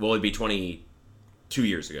 2019. Well, it'd be 22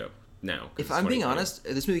 years ago now. If I'm being honest,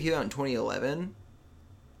 this movie came out in 2011.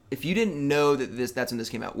 If you didn't know that that's when this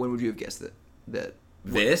came out, when would you have guessed that?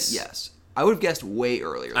 This? Yes, I would have guessed way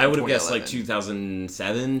earlier. I would have guessed like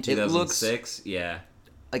 2007, 2006. Yeah.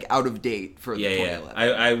 Like out of date for 2011.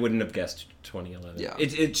 Yeah. I wouldn't have guessed 2011. Yeah.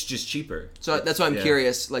 It's just cheaper. So that's why I'm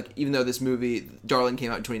curious. Like, even though this movie, Darlin,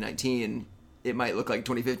 came out in 2019, it might look like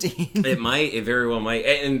 2015. It might. It very well might.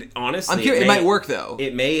 And honestly, I'm curious. It might work though.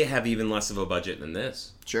 It may have even less of a budget than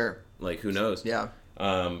this. Sure. Like, who knows? Yeah.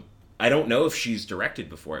 I don't know if she's directed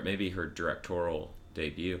before. It may be her directorial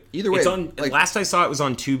debut. Either way, it's on. Like, last I saw it was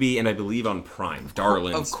on Tubi and I believe on Prime.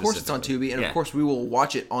 Darlin. Of course, it's on Tubi, and of course we will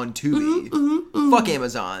watch it on Tubi. Fuck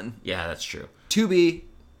Amazon. Yeah, that's true. Tubi.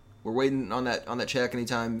 We're waiting on that check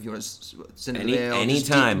anytime. If you want to send it in the mail,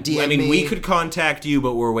 anytime. DM I mean, me. we could contact you,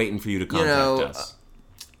 but we're waiting for you to contact us.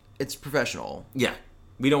 It's professional. Yeah,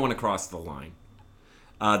 we don't want to cross the line.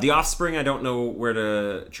 The Offspring, I don't know where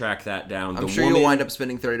to track that down. I'm sure you'll wind up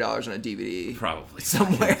spending $30 on a DVD. Probably.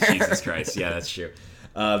 Somewhere. Jesus Christ. Yeah, that's true.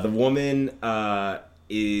 The Woman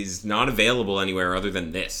is not available anywhere other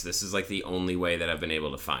than this. This is like the only way that I've been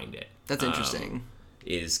able to find it. That's interesting.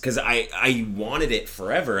 Is because I wanted it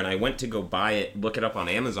forever, and I went to go buy it, look it up on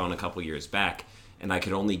Amazon a couple years back, and I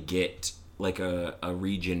could only get like a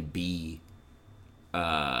region B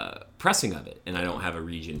pressing of it, and I don't have a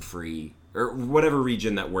region free or whatever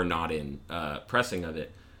region that we're not in pressing of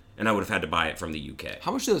it, and I would have had to buy it from the UK.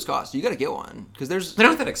 How much do those cost? You got to get one because they're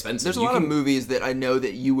not that expensive. There's a lot of movies that I know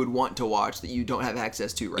that you would want to watch that you don't have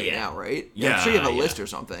access to right now, right? Yeah, I'm sure you have a list or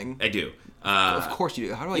something. I do. Of course you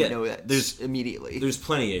do. How do I know that? Immediately. There's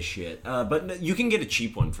plenty of shit, but you can get a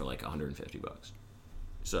cheap one for like $150.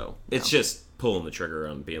 So it's just pulling the trigger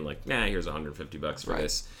on being like, nah, here's $150 for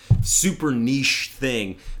this super niche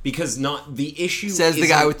thing, because not the issue. Says the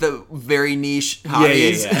guy with the very niche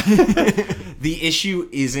hobbies. Yeah. The issue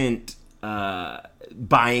isn't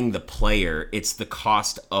buying the player. It's the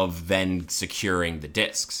cost of then securing the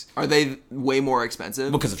discs. Are they way more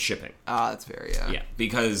expensive? Because of shipping. That's fair, yeah. Yeah,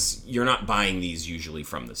 because you're not buying these usually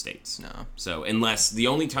from the States. No. So unless the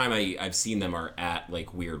only time I've seen them are at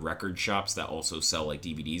like weird record shops that also sell like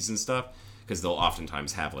DVDs and stuff, because they'll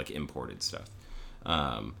oftentimes have like imported stuff.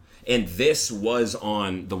 And this was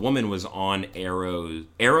on, the woman was on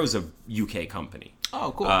Arrow's a UK company.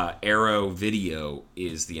 Oh, cool. Arrow Video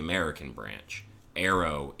is the American branch.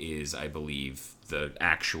 Arrow is, I believe, the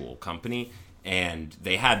actual company. And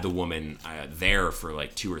they had the woman there for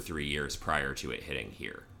like 2 or 3 years prior to it hitting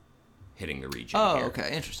the region. Oh, here.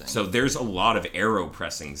 okay, interesting. So there's a lot of Arrow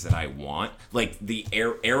pressings that I want. Like the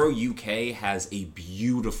Arrow UK has a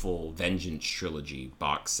beautiful Vengeance trilogy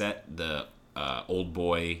box set, the Old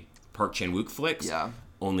Boy Park Chan-wook flicks. Yeah.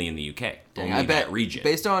 Only in the UK. Dang, only I bet that region.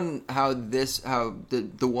 Based on how the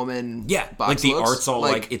woman box box the looks, art's all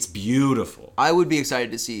like it's beautiful. I would be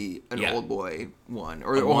excited to see an Old Boy one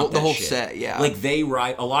or the whole set. Yeah, like they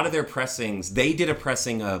write a lot of their pressings. They did a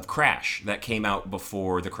pressing of Crash that came out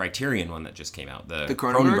before the Criterion one that just came out, the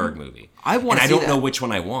Cronenberg movie. I want to see that. I don't know which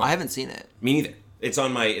one I want. I haven't seen it. Me neither. It's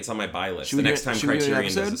on my buy list. The next time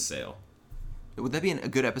Criterion does a sale. Would that be a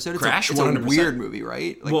good episode? Crash, it's a weird movie,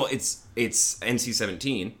 right? Like, well, it's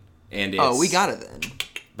NC-17, and it's, we got it then.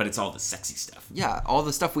 But it's all the sexy stuff. Yeah, all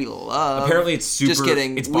the stuff we love. Apparently, it's super. Just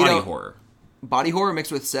kidding. It's body horror. Body horror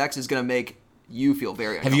mixed with sex is gonna make you feel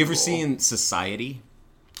very uncomfortable. Have you ever seen Society?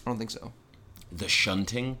 I don't think so. The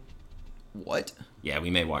Shunting. What? Yeah, we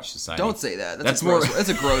may watch Society. Don't say that. That's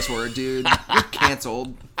a gross word, dude. You're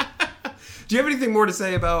canceled. Do you have anything more to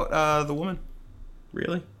say about the woman?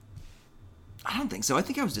 Really? I don't think so. I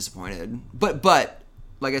think I was disappointed, but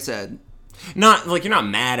like I said, not like you're not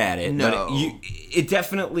mad at it. No, but it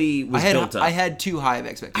definitely was built up. I had too high of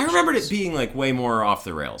expectations. I remembered it being like way more off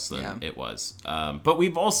the rails than it was. But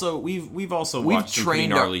we've also watched some pretty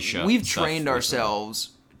gnarly shows. We've trained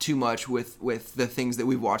ourselves too much with the things that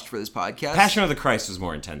we've watched for this podcast. Passion of the Christ was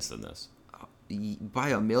more intense than this by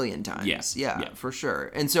a million times. Yes, yeah, for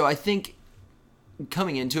sure. And so I think,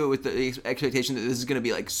 coming into it with the expectation that this is going to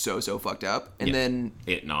be like so fucked up, and then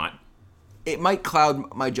it might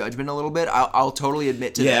cloud my judgment a little bit. I'll totally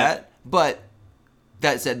admit to that. But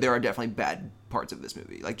that said, there are definitely bad parts of this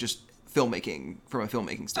movie, like just filmmaking from a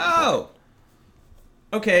filmmaking standpoint. Oh,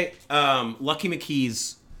 okay. Lucky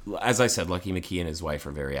McKee's, as I said, Lucky McKee and his wife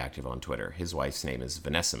are very active on Twitter. His wife's name is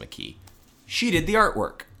Vanessa McKee. She did the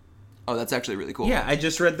artwork. Oh, that's actually really cool. Yeah, I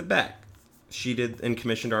just read the back. She did and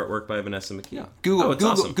commissioned artwork by Vanessa McKee. Yeah. Google it.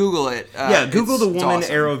 Google the woman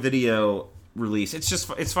awesome. Arrow Video release.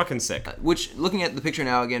 It's fucking sick. Which, looking at the picture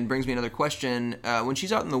now again, brings me another question. When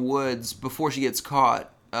she's out in the woods before she gets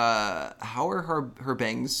caught, how are her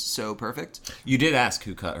bangs so perfect? You did ask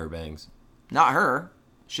who cut her bangs. Not her.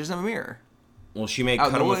 She doesn't have a mirror. Well, she may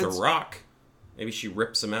cut them with a rock. Maybe she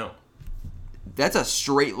rips them out. That's a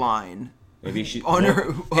straight line. Maybe she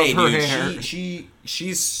her hair.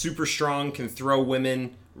 She's super strong, can throw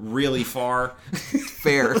women really far.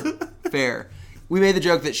 Fair. We made the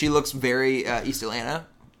joke that she looks very East Atlanta.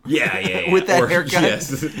 Yeah. With that haircut.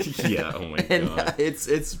 Yes. Yeah. Oh my god.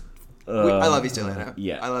 It's. I love East Atlanta.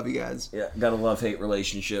 Yeah. I love you guys. Yeah. Got a love-hate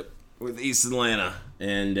relationship with East Atlanta,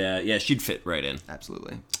 and she'd fit right in.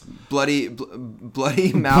 Absolutely. Bloody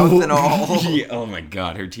mouth and all. Yeah. Oh my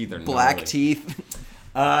god, her teeth are black gnarly. teeth.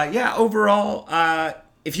 Overall,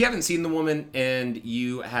 if you haven't seen The Woman and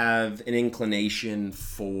you have an inclination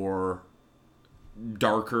for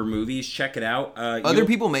darker movies, check it out. Other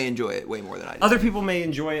people may enjoy it way more than I do. Other people may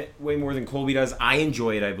enjoy it way more than Colby does. I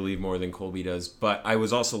enjoy it, I believe, more than Colby does, but I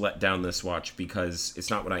was also let down this watch because it's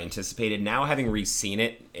not what I anticipated. Now, having re-seen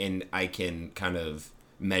it, and I can kind of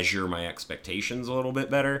measure my expectations a little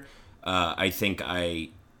bit better, I think I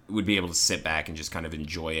would be able to sit back and just kind of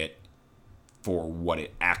enjoy it for what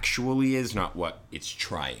it actually is, not what it's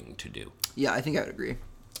trying to do. Yeah, I think I would agree.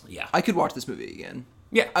 Yeah. I could watch this movie again.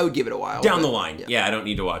 Yeah. I would give it a while. Down the line. Yeah, I don't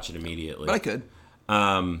need to watch it immediately. But I could.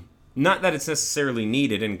 Not that it's necessarily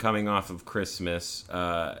needed in coming off of Christmas,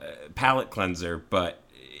 palate cleanser, but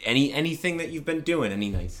anything that you've been doing,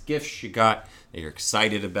 any nice gifts you got that you're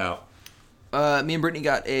excited about. Me and Brittany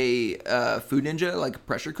got a Food Ninja, like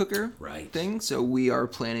pressure cooker thing. So we are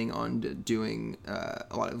planning on doing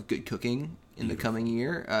a lot of good cooking in the coming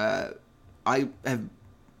year. I have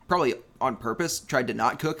probably on purpose tried to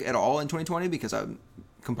not cook at all in 2020 because I'm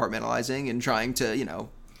compartmentalizing and trying to,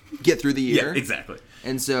 get through the year. Yeah, exactly.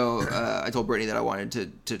 And so I told Brittany that I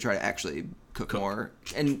wanted to try to actually cook more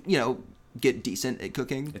and, get decent at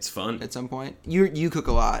cooking. It's fun. At some point. You cook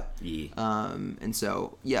a lot. Yeah. And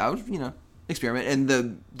so, yeah, I was, experiment,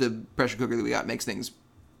 and the pressure cooker that we got makes things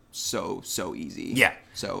so easy. Yeah.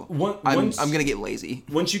 So Once- I'm gonna get lazy.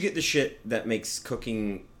 Once you get the shit that makes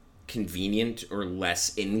cooking convenient or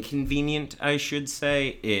less inconvenient, I should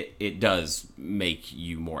say, it does make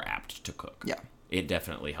you more apt to cook. Yeah. It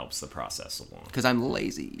definitely helps the process along. Because I'm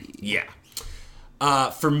lazy. Yeah.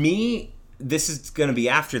 For me, this is going to be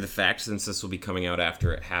after the fact, since this will be coming out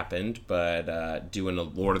after it happened, but doing a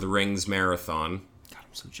Lord of the Rings marathon. God,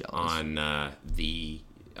 I'm so jealous.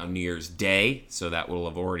 On New Year's Day, so that will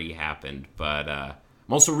have already happened. But I'm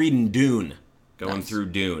also reading Dune, going through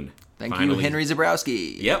Dune. Thank you, Henry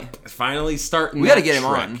Zabrowski. Yep, finally starting. We got to get him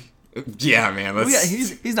on. Yeah, man.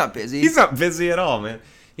 He's not busy. He's not busy at all, man.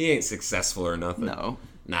 He ain't successful or nothing. No.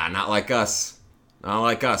 Nah, not like us. Not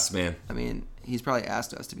like us, man. I mean, he's probably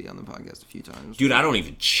asked us to be on the podcast a few times. Dude, I don't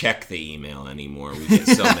even check the email anymore. We get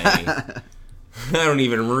so many. I don't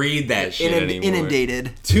even read that shit anymore.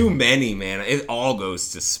 Inundated. Too many, man. It all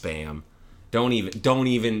goes to spam. Don't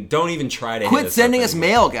even try to Quit sending us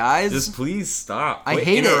mail, guys. Just please stop. I Quit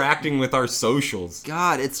hate interacting with our socials.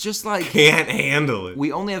 God, it's just like Can't handle it.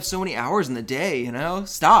 we only have so many hours in the day, you know?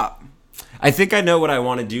 Stop. I think I know what I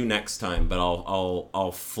want to do next time, but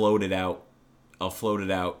I'll float it out. I'll float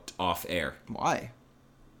it out off air. Why?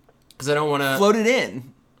 Because I don't want to Float it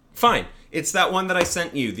in. Fine. It's that one that I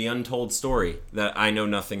sent you, the untold story that I know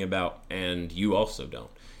nothing about, and you also don't.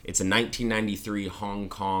 It's a 1993 Hong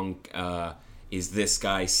Kong. Is this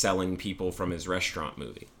guy selling people from his restaurant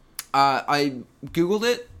movie? I Googled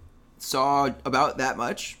it, saw about that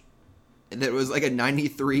much. That it was like a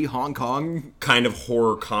 93 Hong Kong. Kind of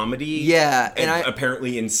horror comedy. Yeah. And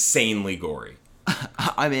apparently insanely gory.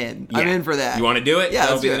 I'm in. Yeah. I'm in for that. You want to do it? Yeah,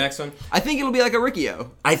 That'll let's be do the it. next one. I think it'll be like a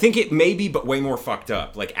Riccio. I think it may be, but way more fucked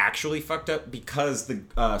up. Like, actually fucked up, because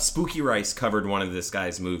the Spooky Rice covered one of this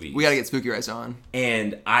guy's movies. We gotta get Spooky Rice on.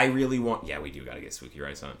 And I really want... Yeah, we do gotta get Spooky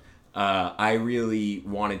Rice on. I really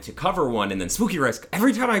wanted to cover one, and then Spooky Rice...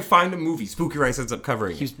 Every time I find a movie, Spooky Rice ends up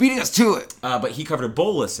covering it. He's beating us to it. But he covered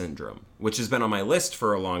Ebola syndrome, which has been on my list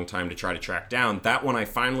for a long time to try to track down. That one, I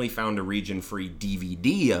finally found a region-free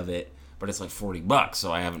DVD of it, but it's like $40,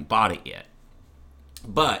 so I haven't bought it yet.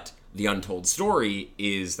 But The Untold Story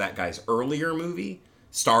is that guy's earlier movie,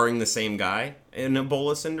 starring the same guy in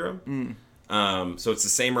Ebola syndrome. So it's the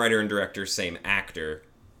same writer and director, same actor.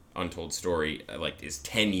 Untold Story, is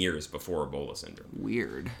 10 years before Ebola syndrome.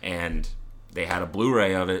 Weird. And they had a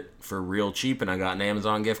Blu-ray of it for real cheap, and I got an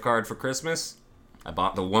Amazon gift card for Christmas. I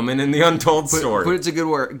bought The Woman in the Untold Story. Put it to good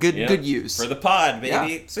work. Good use. For the pod,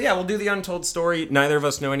 baby. Yeah. So yeah, we'll do The Untold Story. Neither of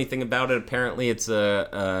us know anything about it. Apparently it's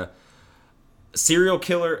a serial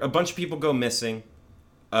killer. A bunch of people go missing.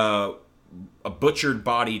 A butchered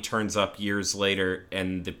body turns up years later,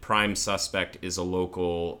 and the prime suspect is a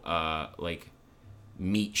local,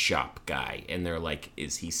 meat shop guy. And they're like,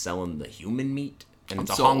 is he selling the human meat? And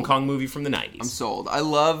it's a Hong Kong movie from the 90s. I'm sold.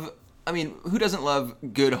 Who doesn't love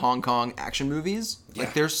good Hong Kong action movies? Yeah.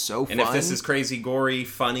 Like, they're so fun. And if this is crazy, gory,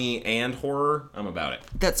 funny, and horror, I'm about it.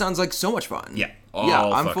 That sounds like so much fun. Yeah.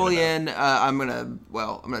 I'm fully in. I'm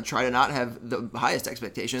gonna try to not have the highest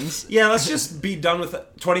expectations. Yeah, let's just be done with it.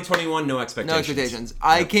 2021, no expectations. No expectations.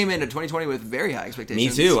 I came into 2020 with very high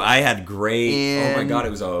expectations. Me too. I had great... And oh my god, it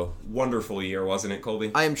was a wonderful year, wasn't it,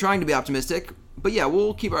 Colby? I am trying to be optimistic, but yeah,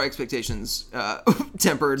 we'll keep our expectations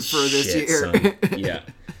tempered for this year. Son. Yeah.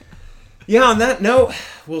 Yeah, on that note,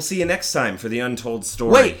 we'll see you next time for The Untold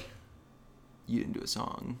Story. Wait! You didn't do a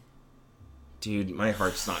song. Dude, my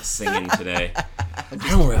heart's not singing today.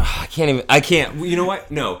 I can't. You know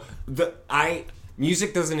what? No.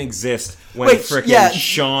 Music doesn't exist when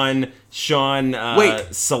Sean Selene.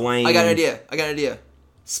 I got an idea.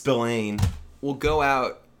 Spillane. We'll go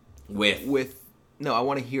out with... No, I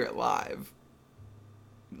want to hear it live.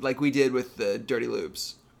 Like we did with the Dirty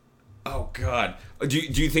Loops. Oh, God. Do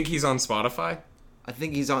you think he's on Spotify? I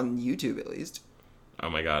think he's on YouTube, at least. Oh,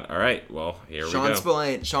 my God. All right. Well, here we go.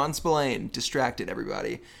 Sean Spillane. Distracted,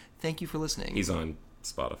 everybody. Thank you for listening. He's on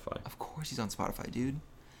Spotify. Of course he's on Spotify, dude.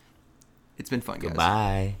 It's been fun, guys.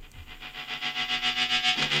 Goodbye.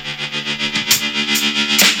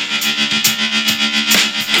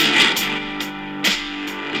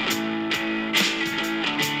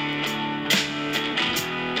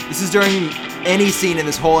 This is during any scene in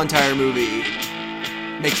this whole entire movie.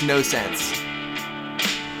 Makes no sense.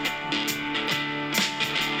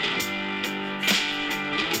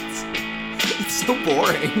 It's so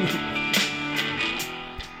boring.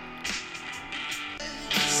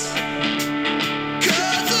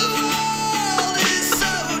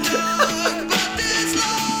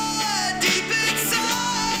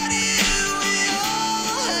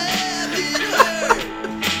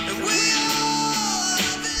 We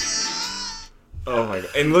Oh my god!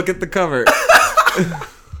 And look at the cover.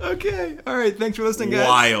 Okay. All right. Thanks for listening, guys.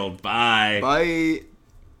 Wild. Bye. Bye.